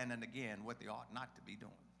again and again what they ought not to be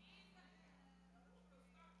doing.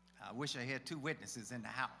 I wish I had two witnesses in the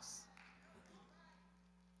house.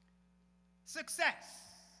 Success.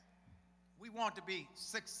 We want to be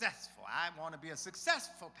successful. I want to be a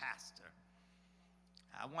successful pastor.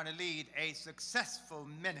 I want to lead a successful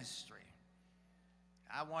ministry.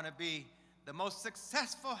 I want to be the most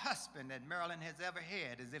successful husband that Marilyn has ever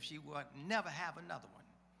had, as if she would never have another one.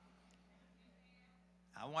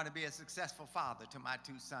 I want to be a successful father to my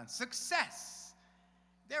two sons. Success.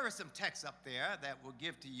 There are some texts up there that will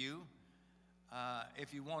give to you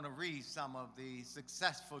if you want to read some of the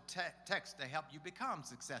successful texts to help you become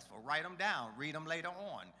successful. Write them down, read them later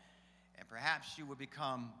on, and perhaps you will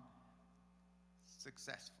become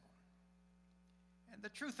successful. And the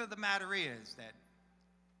truth of the matter is that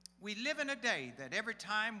we live in a day that every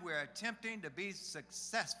time we're attempting to be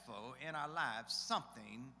successful in our lives,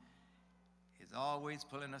 something is always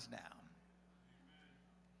pulling us down.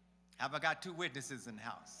 Have I got two witnesses in the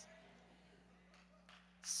house?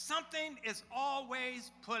 Something is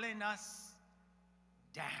always pulling us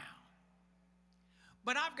down.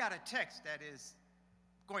 But I've got a text that is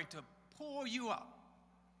going to pull you up.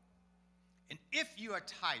 And if you are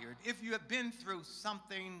tired, if you have been through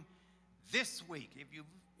something this week, if you've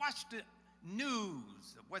watched the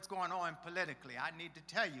news of what's going on politically, I need to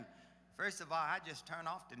tell you, first of all, I just turn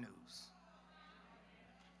off the news.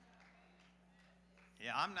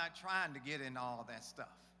 Yeah, I'm not trying to get into all that stuff.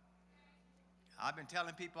 I've been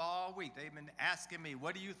telling people all week, they've been asking me,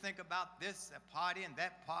 what do you think about this party and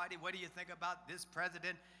that party? What do you think about this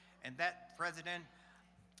president and that president?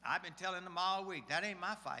 I've been telling them all week, that ain't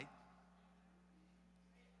my fight.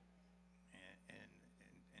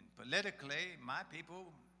 And politically, my people,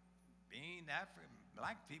 being African,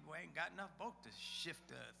 black people, ain't got enough vote to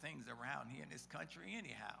shift things around here in this country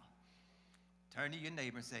anyhow. Turn to your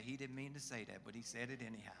neighbor and say, he didn't mean to say that, but he said it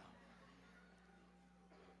anyhow.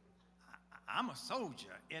 I'm a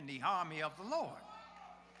soldier in the army of the Lord.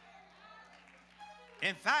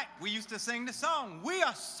 In fact, we used to sing the song, we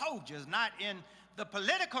are soldiers, not in the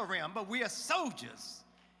political realm, but we are soldiers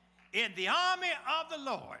in the army of the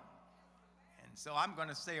Lord. And so I'm going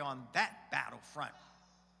to stay on that battlefront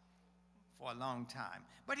for a long time.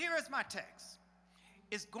 But here is my text.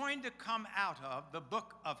 It's going to come out of the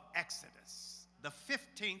book of Exodus, the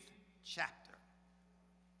 15th chapter.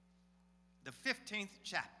 The 15th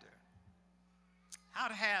chapter. How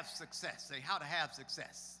to have success. Say, how to have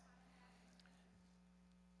success.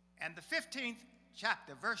 And the 15th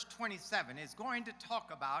chapter, verse 27, is going to talk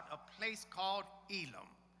about a place called Elam.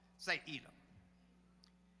 Say Elam.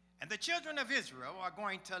 And the children of Israel are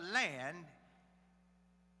going to land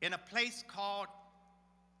in a place called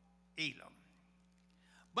Elam.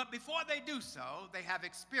 But before they do so, they have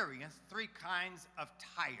experienced three kinds of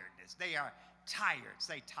tiredness. They are tired.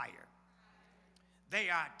 Say tired. They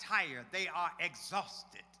are tired. They are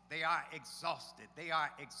exhausted. They are exhausted. They are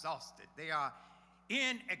exhausted. They are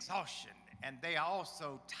in exhaustion. And they are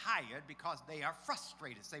also tired because they are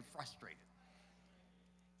frustrated. Say frustrated.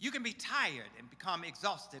 You can be tired and become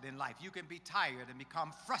exhausted in life. You can be tired and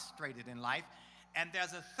become frustrated in life. And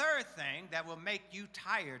there's a third thing that will make you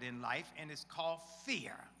tired in life, and it's called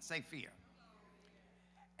fear. Say fear.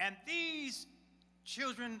 And these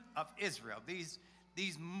children of Israel, these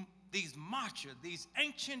marchers, these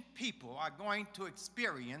ancient people are going to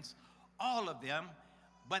experience all of them,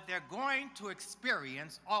 but they're going to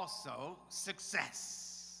experience also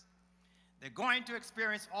success. They're going to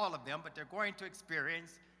experience all of them, but they're going to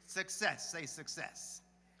experience success. Say success.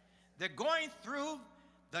 They're going through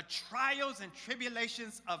the trials and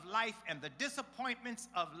tribulations of life and the disappointments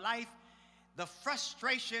of life, the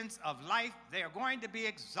frustrations of life. They are going to be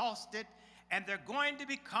exhausted and they're going to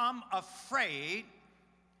become afraid,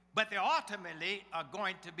 but they ultimately are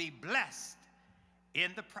going to be blessed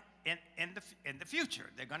in the future.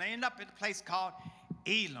 They're going to end up in a place called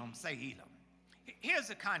Elam. Say Elam. Here's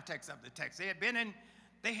the context of the text. They had been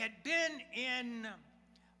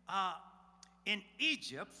in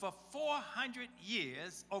Egypt for 400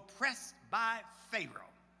 years, oppressed by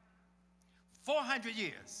Pharaoh. 400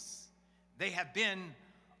 years they have been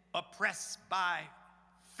oppressed by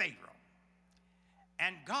Pharaoh.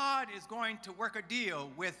 And God is going to work a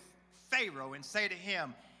deal with Pharaoh and say to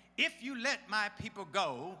him, if you let my people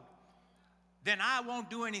go, then I won't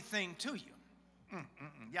do anything to you.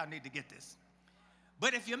 Y'all need to get this.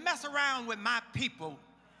 But if you mess around with my people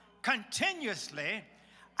continuously,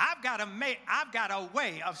 I've got a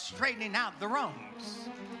way of straightening out the wrongs.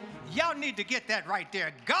 Y'all need to get that right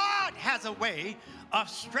there. God has a way of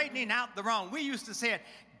straightening out the wrong. We used to say it,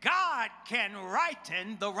 God can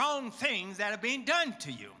righten the wrong things that are being done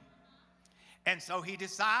to you. And so he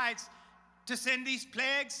decides to send these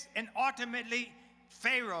plagues, and ultimately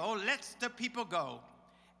Pharaoh lets the people go.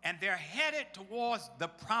 And they're headed towards the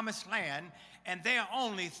promised land, and they are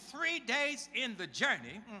only 3 days in the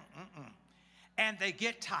journey, and they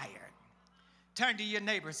get tired. Turn to your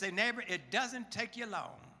neighbor and say, neighbor, it doesn't take you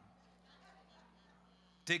long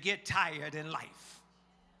to get tired in life.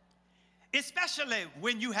 Especially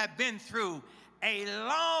when you have been through a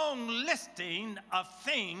long listing of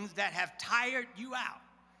things that have tired you out.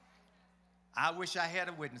 I wish I had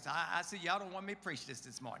a witness. I see y'all don't want me to preach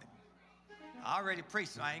this morning. I already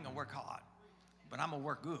preached, so I ain't gonna work hard, but I'm gonna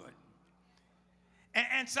work good.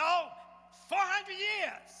 And so, 400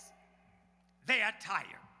 years, they are tired.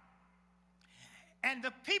 And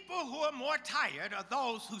the people who are more tired are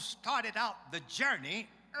those who started out the journey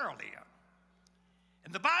earlier.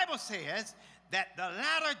 And the Bible says that the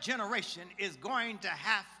latter generation is going to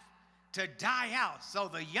have to die out so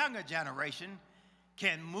the younger generation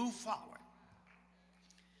can move forward.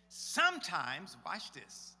 Sometimes, watch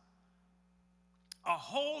this, a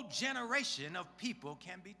whole generation of people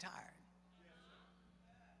can be tired.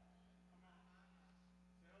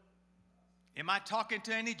 Am I talking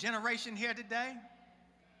to any generation here today?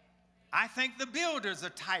 I think the builders are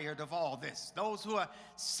tired of all this. Those who are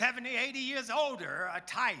 70, 80 years older are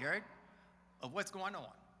tired of what's going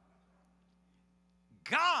on.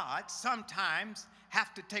 God sometimes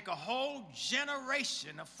have to take a whole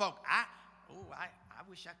generation of folk. I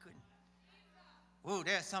wish I couldn't. Ooh,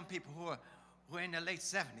 there's some people who are in their late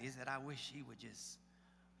 70s that I wish he would just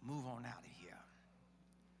move on out of here.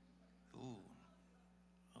 Ooh.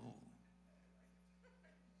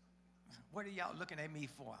 What are y'all looking at me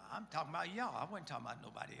for? I'm talking about y'all. I wasn't talking about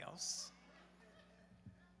nobody else.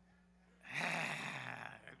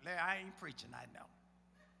 I ain't preaching, I know.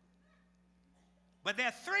 But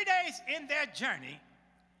they're 3 days in their journey,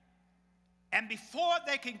 and before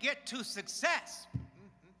they can get to success,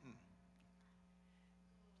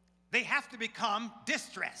 they have to become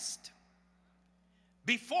distressed.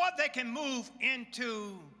 Before they can move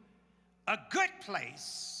into a good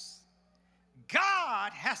place,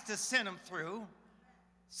 God has to send them through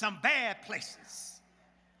some bad places.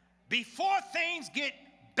 Before things get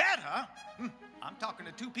better, I'm talking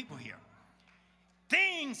to two people here,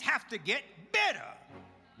 things have to get better.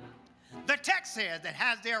 The text says that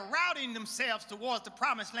as they're routing themselves towards the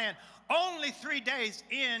promised land, only 3 days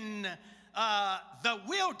in the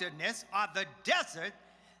wilderness or the desert,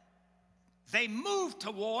 they move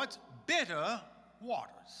towards bitter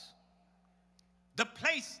waters. The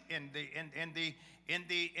place in the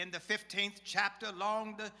 15th chapter,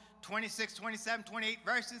 along the 26, 27, 28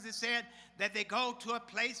 verses, it said that they go to a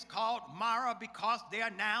place called Marah because they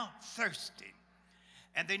are now thirsty.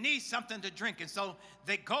 And they need something to drink. And so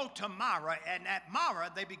they go to Marah, and at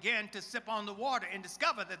Marah they begin to sip on the water and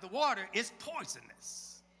discover that the water is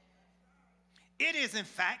poisonous. It is in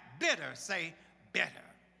fact bitter. Say bitter.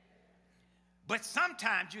 But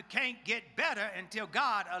sometimes you can't get better until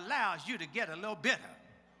God allows you to get a little bitter.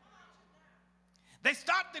 They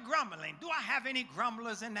start the grumbling. Do I have any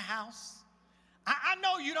grumblers in the house? I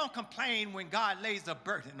know you don't complain when God lays a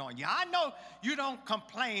burden on you. I know you don't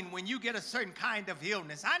complain when you get a certain kind of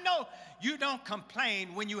illness. I know you don't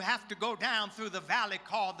complain when you have to go down through the valley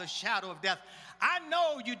called the shadow of death. I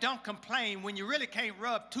know you don't complain when you really can't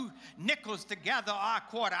rub 2 nickels together or a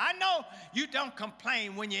quarter. I know you don't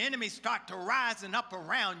complain when your enemies start to rising up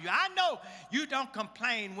around you. I know you don't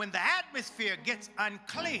complain when the atmosphere gets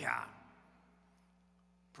unclear.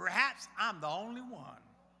 Perhaps I'm the only one.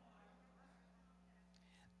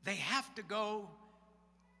 They have to go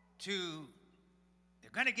to, they're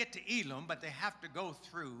going to get to Elim, but they have to go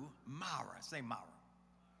through Marah. Say Marah.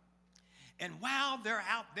 And while they're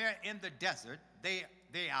out there in the desert, they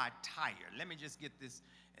are tired. Let me just get this,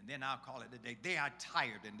 and then I'll call it a day. They are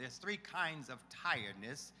tired, and there's 3 kinds of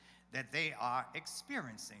tiredness that they are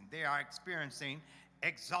experiencing. They are experiencing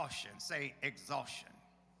exhaustion. Say exhaustion.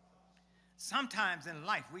 Sometimes in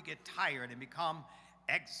life we get tired and become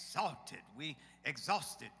exhausted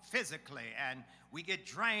physically, and we get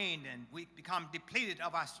drained and we become depleted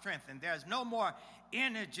of our strength, and there's no more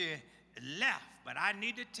energy left. But I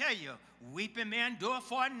need to tell you, weeping may endure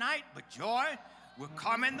for a night, but joy will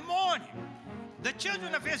come in the morning. The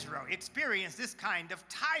children of Israel experienced this kind of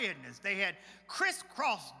tiredness. They had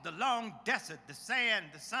crisscrossed the long desert, the sand,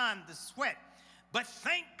 the sun, the sweat. But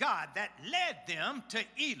thank God that led them to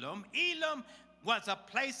Elim. Elim was a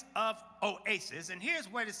place of oasis. And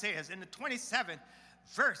here's what it says. In the 27th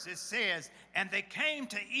verse, it says, and they came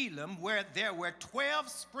to Elim where there were 12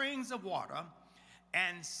 springs of water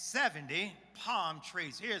and 70 palm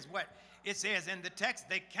trees. Here's what it says in the text.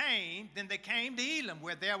 Then they came to Elim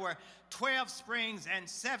where there were 12 springs and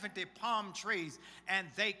 70 palm trees, and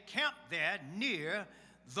they camped there near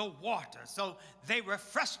the water. So they were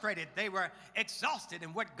frustrated, they were exhausted,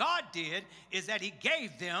 and what God did is that he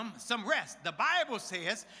gave them some rest. The Bible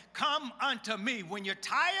says, come unto me. When you're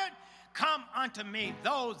tired, come unto me,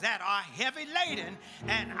 those that are heavy laden,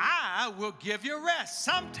 and I will give you rest.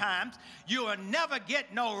 Sometimes you will never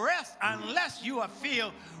get no rest unless you are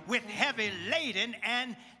filled with heavy laden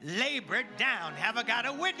and labored down. Have I got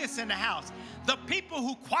a witness in the house? The people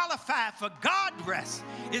who qualify for God rest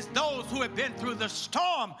is those who have been through the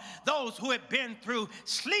storm, those who have been through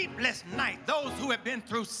sleepless night, those who have been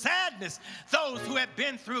through sadness, those who have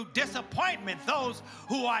been through disappointment, those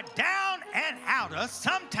who are down and outer.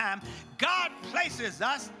 Sometimes God places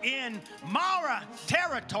us in Marah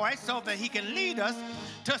territory so that he can lead us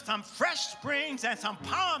to some fresh springs and some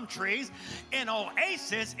palm trees in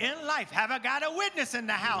oasis in life. Have I got a witness in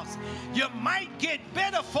the house? You might get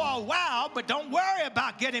bitter for a while, but don't worry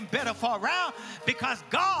about getting bitter for a while, because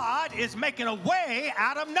God is making a way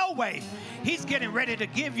out of no way. He's getting ready to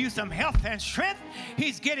give you some health and strength.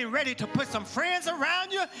 He's getting ready to put some friends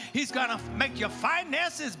around you. He's going to make your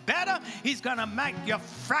finances better. He's going to make your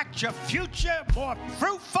fracture future more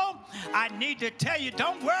fruitful, I need to tell you,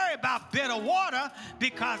 don't worry about bitter water,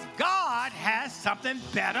 because God has something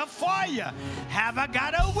better for you. Have I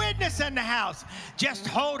got a witness in the house? Just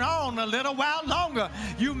hold on a little while longer.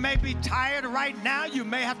 You may be tired right now. You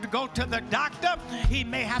may have to go to the doctor. He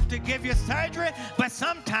may have to give you surgery, but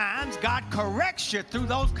sometimes God corrects you through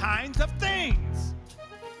those kinds of things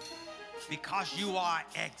because you are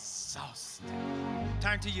exhausted.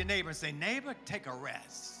 Turn to your neighbor and say, neighbor, take a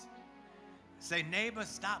rest. Say, neighbor,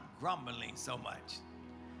 stop grumbling so much.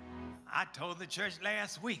 I told the church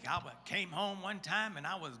last week, I came home one time and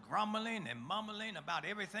I was grumbling and mumbling about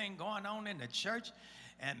everything going on in the church.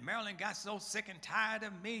 And Marilyn got so sick and tired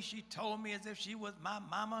of me, she told me as if she was my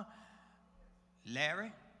mama,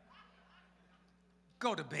 Larry,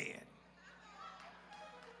 go to bed.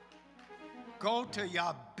 Go to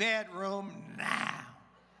your bedroom now.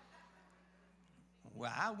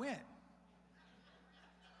 Well, I went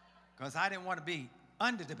because I didn't want to be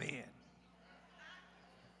under the bed.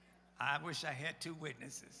 I wish I had two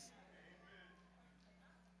witnesses.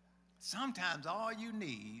 Sometimes all you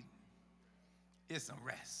need is some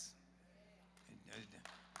rest.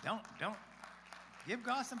 Don't give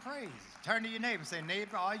God some praise. Turn to your neighbor and say,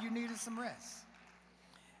 neighbor, all you need is some rest.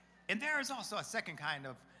 And there is also a second kind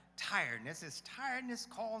of tiredness. It's tiredness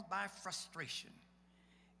caused by frustration,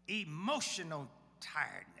 emotional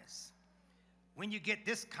tiredness. When you get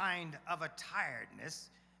this kind of a tiredness,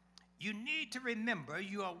 you need to remember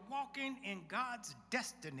you are walking in God's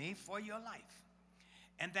destiny for your life.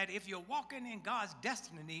 And that if you're walking in God's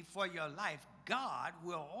destiny for your life, God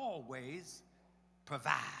will always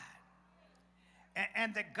provide.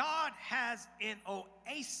 And that God has an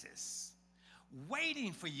oasis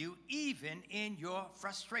waiting for you even in your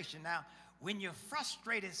frustration. Now, when you're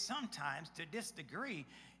frustrated sometimes to this degree,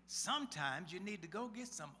 sometimes you need to go get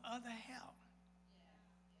some other help.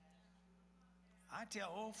 I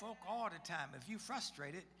tell old folk all the time, if you're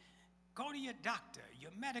frustrated, go to your doctor.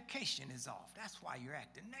 Your medication is off. That's why you're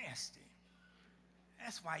acting nasty.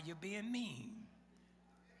 That's why you're being mean.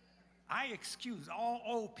 I excuse all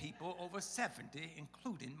old people over 70,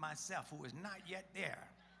 including myself, who is not yet there.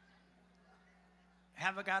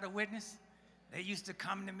 Have I got a witness? They used to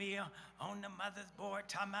come to me on the mother's board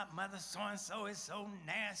talking about mother so-and-so is so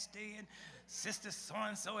nasty and sister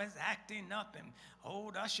so-and-so is acting up, and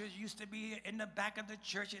old ushers used to be in the back of the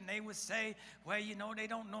church and they would say, well, you know, they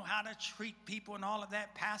don't know how to treat people and all of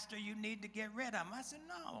that. Pastor, you need to get rid of them. I said,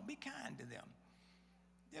 no, be kind to them.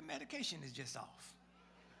 Their medication is just off.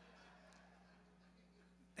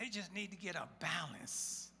 They just need to get a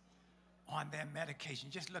balance on their medication.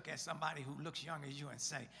 Just look at somebody who looks young as you and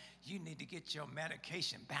say, you need to get your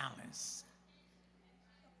medication balanced.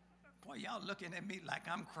 Boy, y'all looking at me like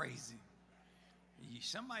I'm crazy.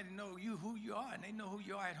 Somebody know you who you are, and they know who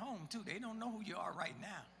you are at home too. They don't know who you are right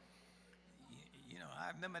now. You know,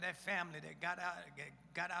 I remember that family that got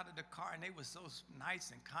out of the car, and they were so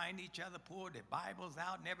nice and kind to each other, pulled their Bibles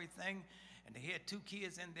out and everything, and they had two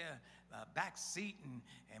kids in their back seat,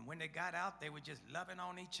 and when they got out, they were just loving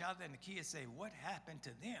on each other, and the kids say, what happened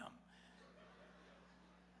to them?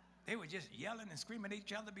 They were just yelling and screaming at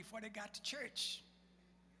each other before they got to church.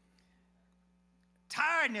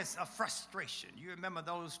 Tiredness of frustration. You remember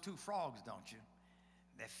those two frogs, don't you?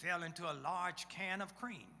 They fell into a large can of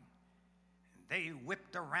cream. They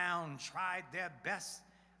whipped around, tried their best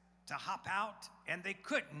to hop out, and they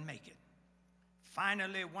couldn't make it.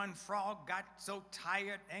 Finally, one frog got so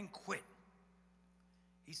tired and quit.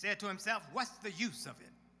 He said to himself, what's the use of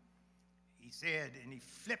it? He said, and he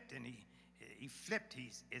flipped, and he flipped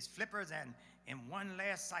his flippers, and in one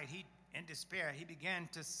last sight, in despair, he began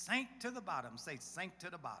to sink to the bottom. Say, sink to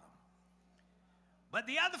the bottom. But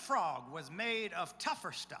the other frog was made of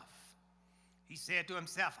tougher stuff. He said to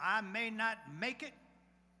himself, I may not make it.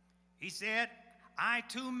 He said, I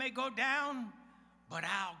too may go down, but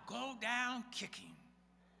I'll go down kicking.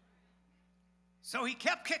 So he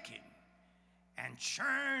kept kicking and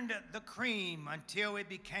churned the cream until it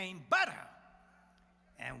became butter.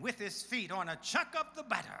 And with his feet on a chunk of the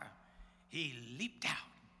butter, he leaped out.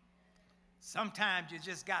 Sometimes you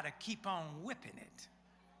just got to keep on whipping it.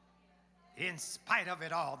 In spite of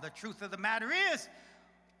it all, the truth of the matter is,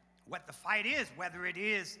 what the fight is, whether it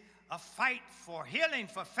is a fight for healing,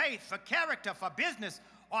 for faith, for character, for business,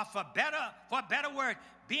 or for a better word,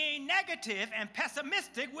 being negative and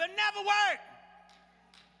pessimistic will never work.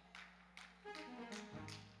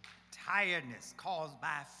 Tiredness caused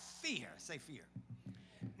by fear. Say fear.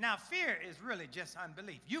 Now, fear is really just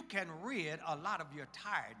unbelief. You can rid a lot of your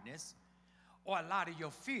tiredness or a lot of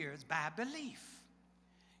your fears by belief.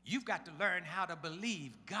 You've got to learn how to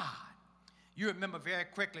believe God. You remember very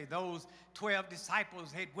quickly those 12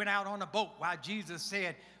 disciples had went out on a boat while Jesus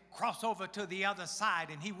said, cross over to the other side.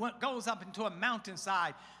 And he goes up into a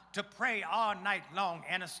mountainside to pray all night long.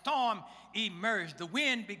 And a storm emerged. The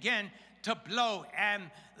wind began to blow, and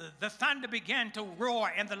the thunder began to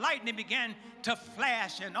roar, and the lightning began to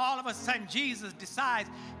flash. And all of a sudden, Jesus decides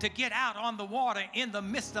to get out on the water in the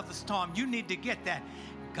midst of the storm. You need to get that.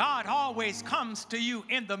 God always comes to you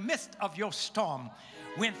in the midst of your storm.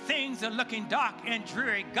 When things are looking dark and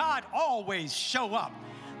dreary, God always shows up.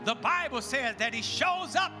 The Bible says that he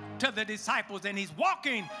shows up to the disciples and he's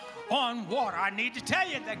walking on water. I need to tell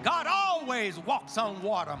you that God always walks on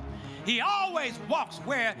water. He always walks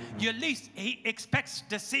where you least he expects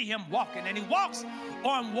to see him walking. And he walks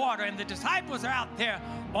on water, and the disciples are out there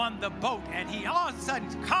on the boat, and he all of a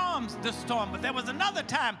sudden calms the storm. But there was another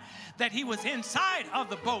time that he was inside of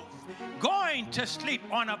the boat going to sleep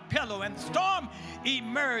on a pillow, and the storm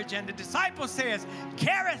emerged, and the disciple says,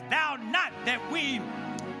 carest thou not that we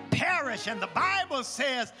perish? And the Bible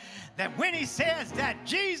says that when he says that,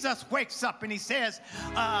 Jesus wakes up and he says,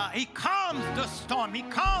 he calms the storm, he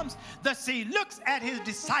calms the sea, looks at his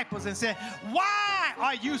disciples and says, why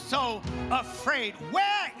are you so afraid?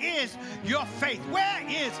 Where is your faith? Where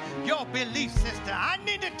is your belief system? I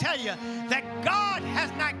need to tell you that God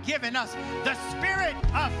has not given us the spirit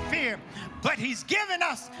of fear, but he's given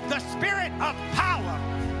us the spirit of power.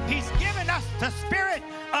 He's given us the spirit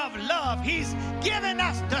of love. He's given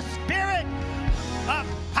us the spirit of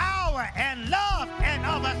power and love and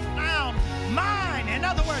of a sound mind. In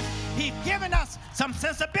other words, he's given us some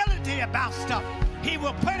sensibility about stuff. He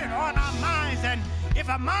will put it on our minds, and if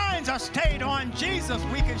our minds are stayed on Jesus,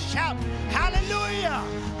 we can shout, hallelujah,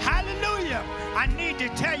 hallelujah. I need to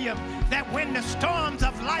tell you that when the storms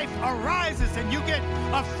of life arises and you get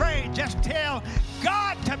afraid, just tell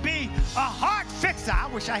God to be a heart fixer. I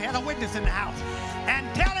wish I had a witness in the house. And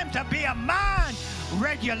tell him to be a mind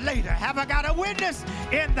regulator. Have I got a witness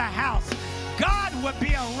in the house? God will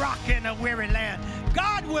be a rock in a weary land.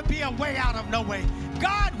 God will be a way out of no way.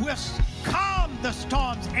 God will calm the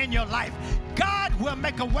storms in your life. God will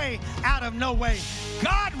make a way out of no way.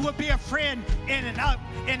 God will be a friend in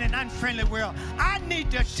an unfriendly world. I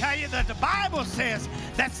need to tell you that the Bible says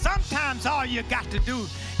that sometimes all you got to do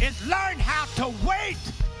is learn how to wait.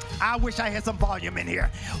 I wish I had some volume in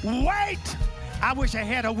here. Wait. I wish I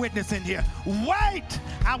had a witness in here. Wait.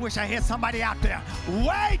 I wish I had somebody out there.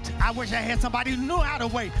 Wait. I wish I had somebody who knew how to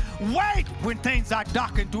wait. Wait when things are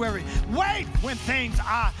dark and dreary. Wait when things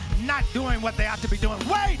are not doing what they ought to be doing.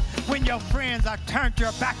 Wait when your friends are turned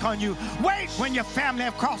their back on you. Wait when your family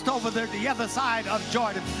have crossed over the other side of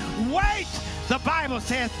Jordan. Wait. The Bible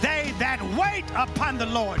says, they that wait upon the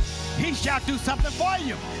Lord, he shall do something for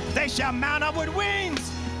you. They shall mount up with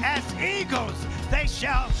wings as eagles. They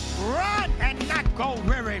shall run and not go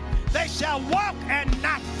weary. They shall walk and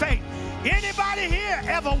not faint. Anybody here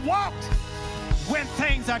ever walked when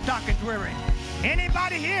things are dark and dreary?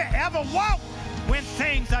 Anybody here ever walked when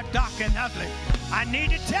things are dark and ugly? I need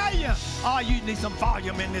to tell you, oh, you need some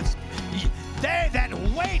volume in this. They that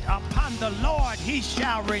wait upon the Lord, he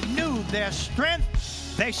shall renew their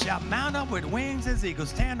strength. They shall mount up with wings as eagles.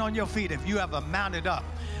 Stand on your feet if you ever mounted up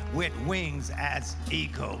with wings as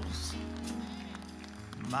eagles.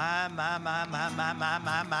 My.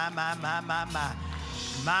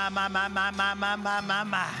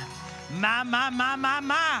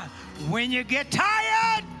 When you get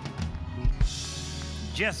tired,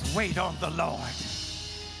 just wait on the Lord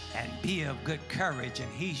and be of good courage,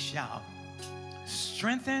 and he shall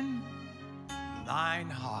strengthen thine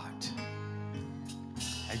heart.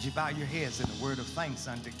 As you bow your heads in the word of thanks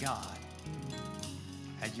unto God,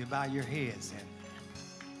 as you bow your heads and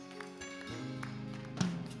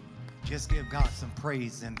just give God some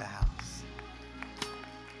praise in the house.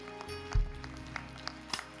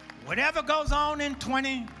 Whatever goes on in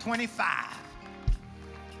 2025,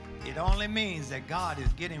 it only means that God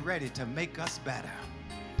is getting ready to make us better.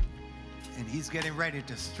 And he's getting ready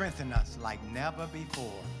to strengthen us like never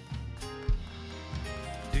before.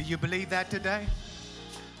 Do you believe that today?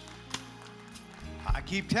 I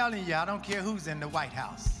keep telling you, I don't care who's in the White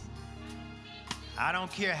House. I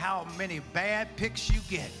don't care how many bad picks you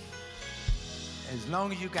get. As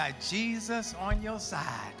long as you got Jesus on your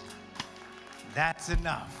side, that's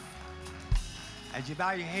enough. As you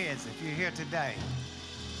bow your heads, if you're here today,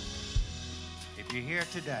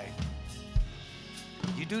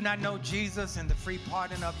 you do not know Jesus and the free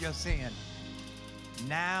pardon of your sin,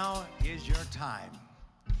 now is your time.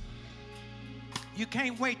 You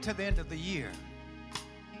can't wait till the end of the year.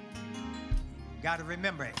 You got to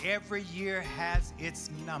remember, every year has its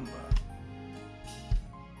number.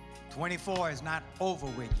 24 is not over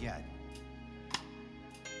with yet.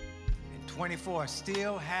 And 24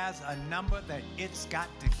 still has a number that it's got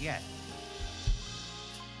to get.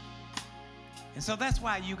 And so that's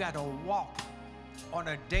why you got to walk on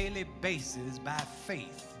a daily basis by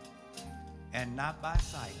faith and not by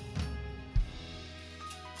sight.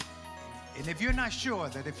 And if you're not sure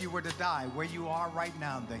that if you were to die where you are right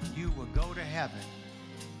now, that you will go to heaven,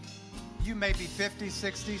 you may be 50,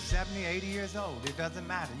 60, 70, 80 years old. It doesn't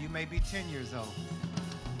matter. You may be 10 years old.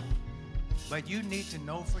 But you need to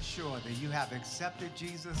know for sure that you have accepted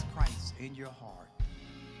Jesus Christ in your heart,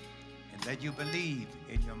 and that you believe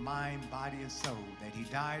in your mind, body, and soul that he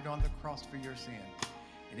died on the cross for your sin.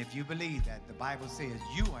 And if you believe that, the Bible says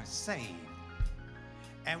you are saved.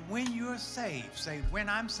 And when you're saved, say, when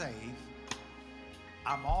I'm saved,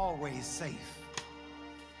 I'm always safe.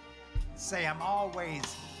 Say, I'm always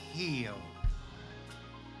healed.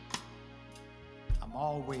 I'm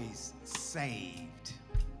always saved.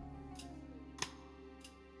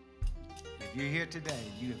 If you're here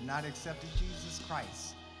today, you have not accepted Jesus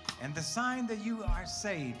Christ, and the sign that you are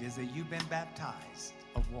saved is that you've been baptized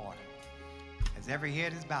of water. As every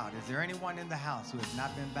head is bowed, is there anyone in the house who has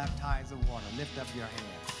not been baptized of water? Lift up your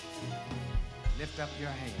hand. Lift up your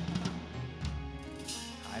hand.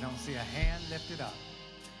 I don't see a hand lifted up.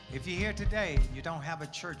 If you're here today and you don't have a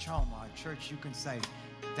church home or a church you can say,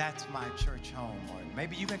 that's my church home, or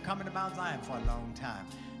maybe you've been coming to Mount Zion for a long time,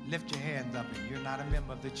 lift your hands up. And you're not a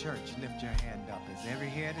member of the church, lift your hand up. As every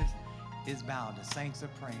head is bowed, the saints are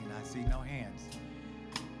praying. I see no hands.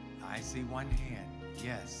 I see one hand.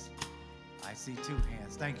 Yes. I see two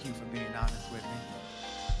hands. Thank you for being honest with me.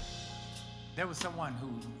 There was someone who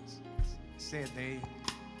said they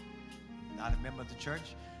not a member of the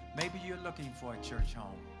church. Maybe you're looking for a church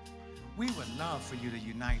home. We would love for you to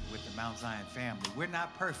unite with the Mount Zion family. We're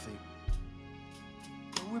not perfect,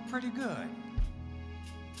 but we're pretty good.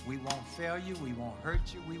 We won't fail you. We won't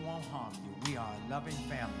hurt you. We won't harm you. We are a loving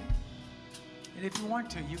family. And if you want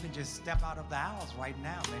to, you can just step out of the aisles right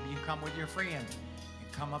now. Maybe you come with your friend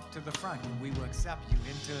and come up to the front, and we will accept you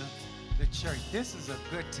into the church. This is a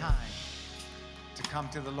good time to come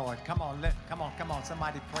to the Lord. Come on, come on.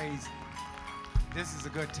 Somebody praise. This is a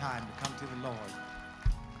good time to come to the Lord.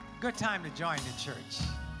 Good time to join the church.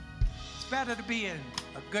 It's better to be in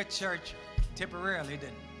a good church temporarily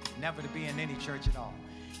than never to be in any church at all.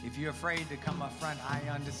 If you're afraid to come up front, I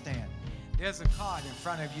understand. There's a card in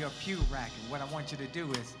front of your pew rack, and what I want you to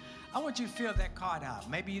do is, I want you to fill that card out.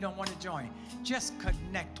 Maybe you don't want to join. Just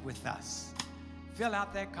connect with us. Fill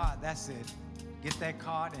out that card. That's it. Get that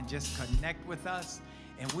card and just connect with us,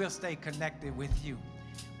 and we'll stay connected with you.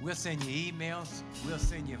 We'll send you emails. We'll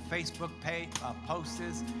send you Facebook page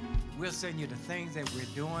posters. We'll send you the things that we're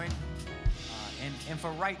doing. And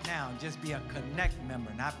for right now, just be a Connect member.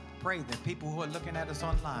 And I pray that people who are looking at us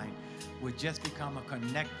online would just become a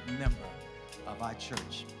Connect member of our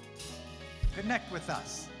church. Connect with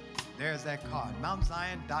us. There's that card,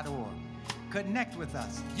 mountzion.org. Connect with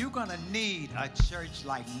us. You're going to need a church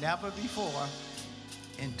like never before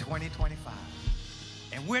in 2025.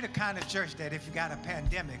 And we're the kind of church that if you got a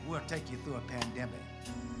pandemic, we'll take you through a pandemic.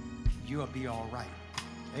 You'll be all right.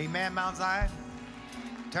 Amen, Mount Zion.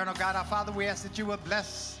 Eternal God, our Father, we ask that you will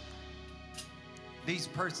bless these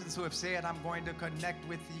persons who have said, I'm going to connect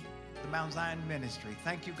with the Mount Zion ministry.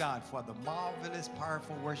 Thank you, God, for the marvelous,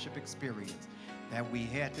 powerful worship experience that we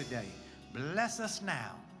had today. Bless us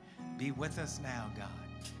now. Be with us now, God.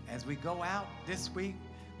 As we go out this week,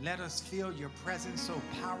 let us feel your presence so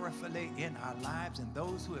powerfully in our lives. And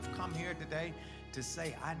those who have come here today to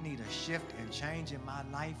say, I need a shift and change in my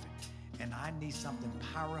life, and I need something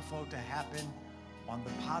powerful to happen on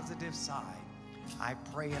the positive side, I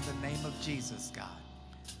pray in the name of Jesus, God,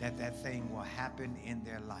 that that thing will happen in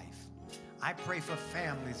their life. I pray for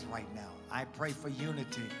families right now. I pray for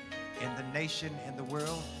unity in the nation and the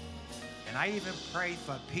world. And I even pray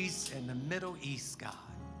for peace in the Middle East, God.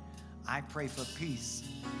 I pray for peace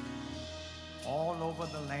all over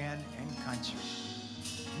the land and country.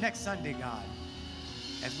 Next Sunday, God,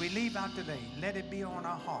 as we leave out today, let it be on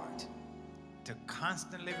our heart to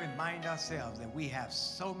constantly remind ourselves that we have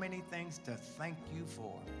so many things to thank you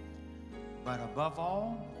for. But above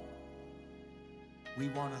all, we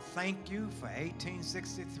want to thank you for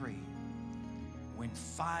 1863, when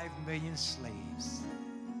 5 million slaves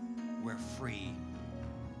were free.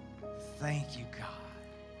 Thank you, God.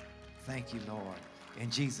 Thank you, Lord. In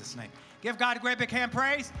Jesus' name. Give God a great big hand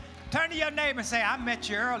praise. Turn to your neighbor and say, I met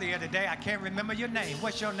you earlier today. I can't remember your name.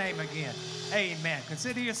 What's your name again? Amen.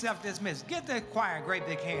 Consider yourself dismissed. Give the choir a great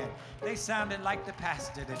big hand. They sounded like the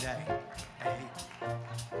pastor today. Hey.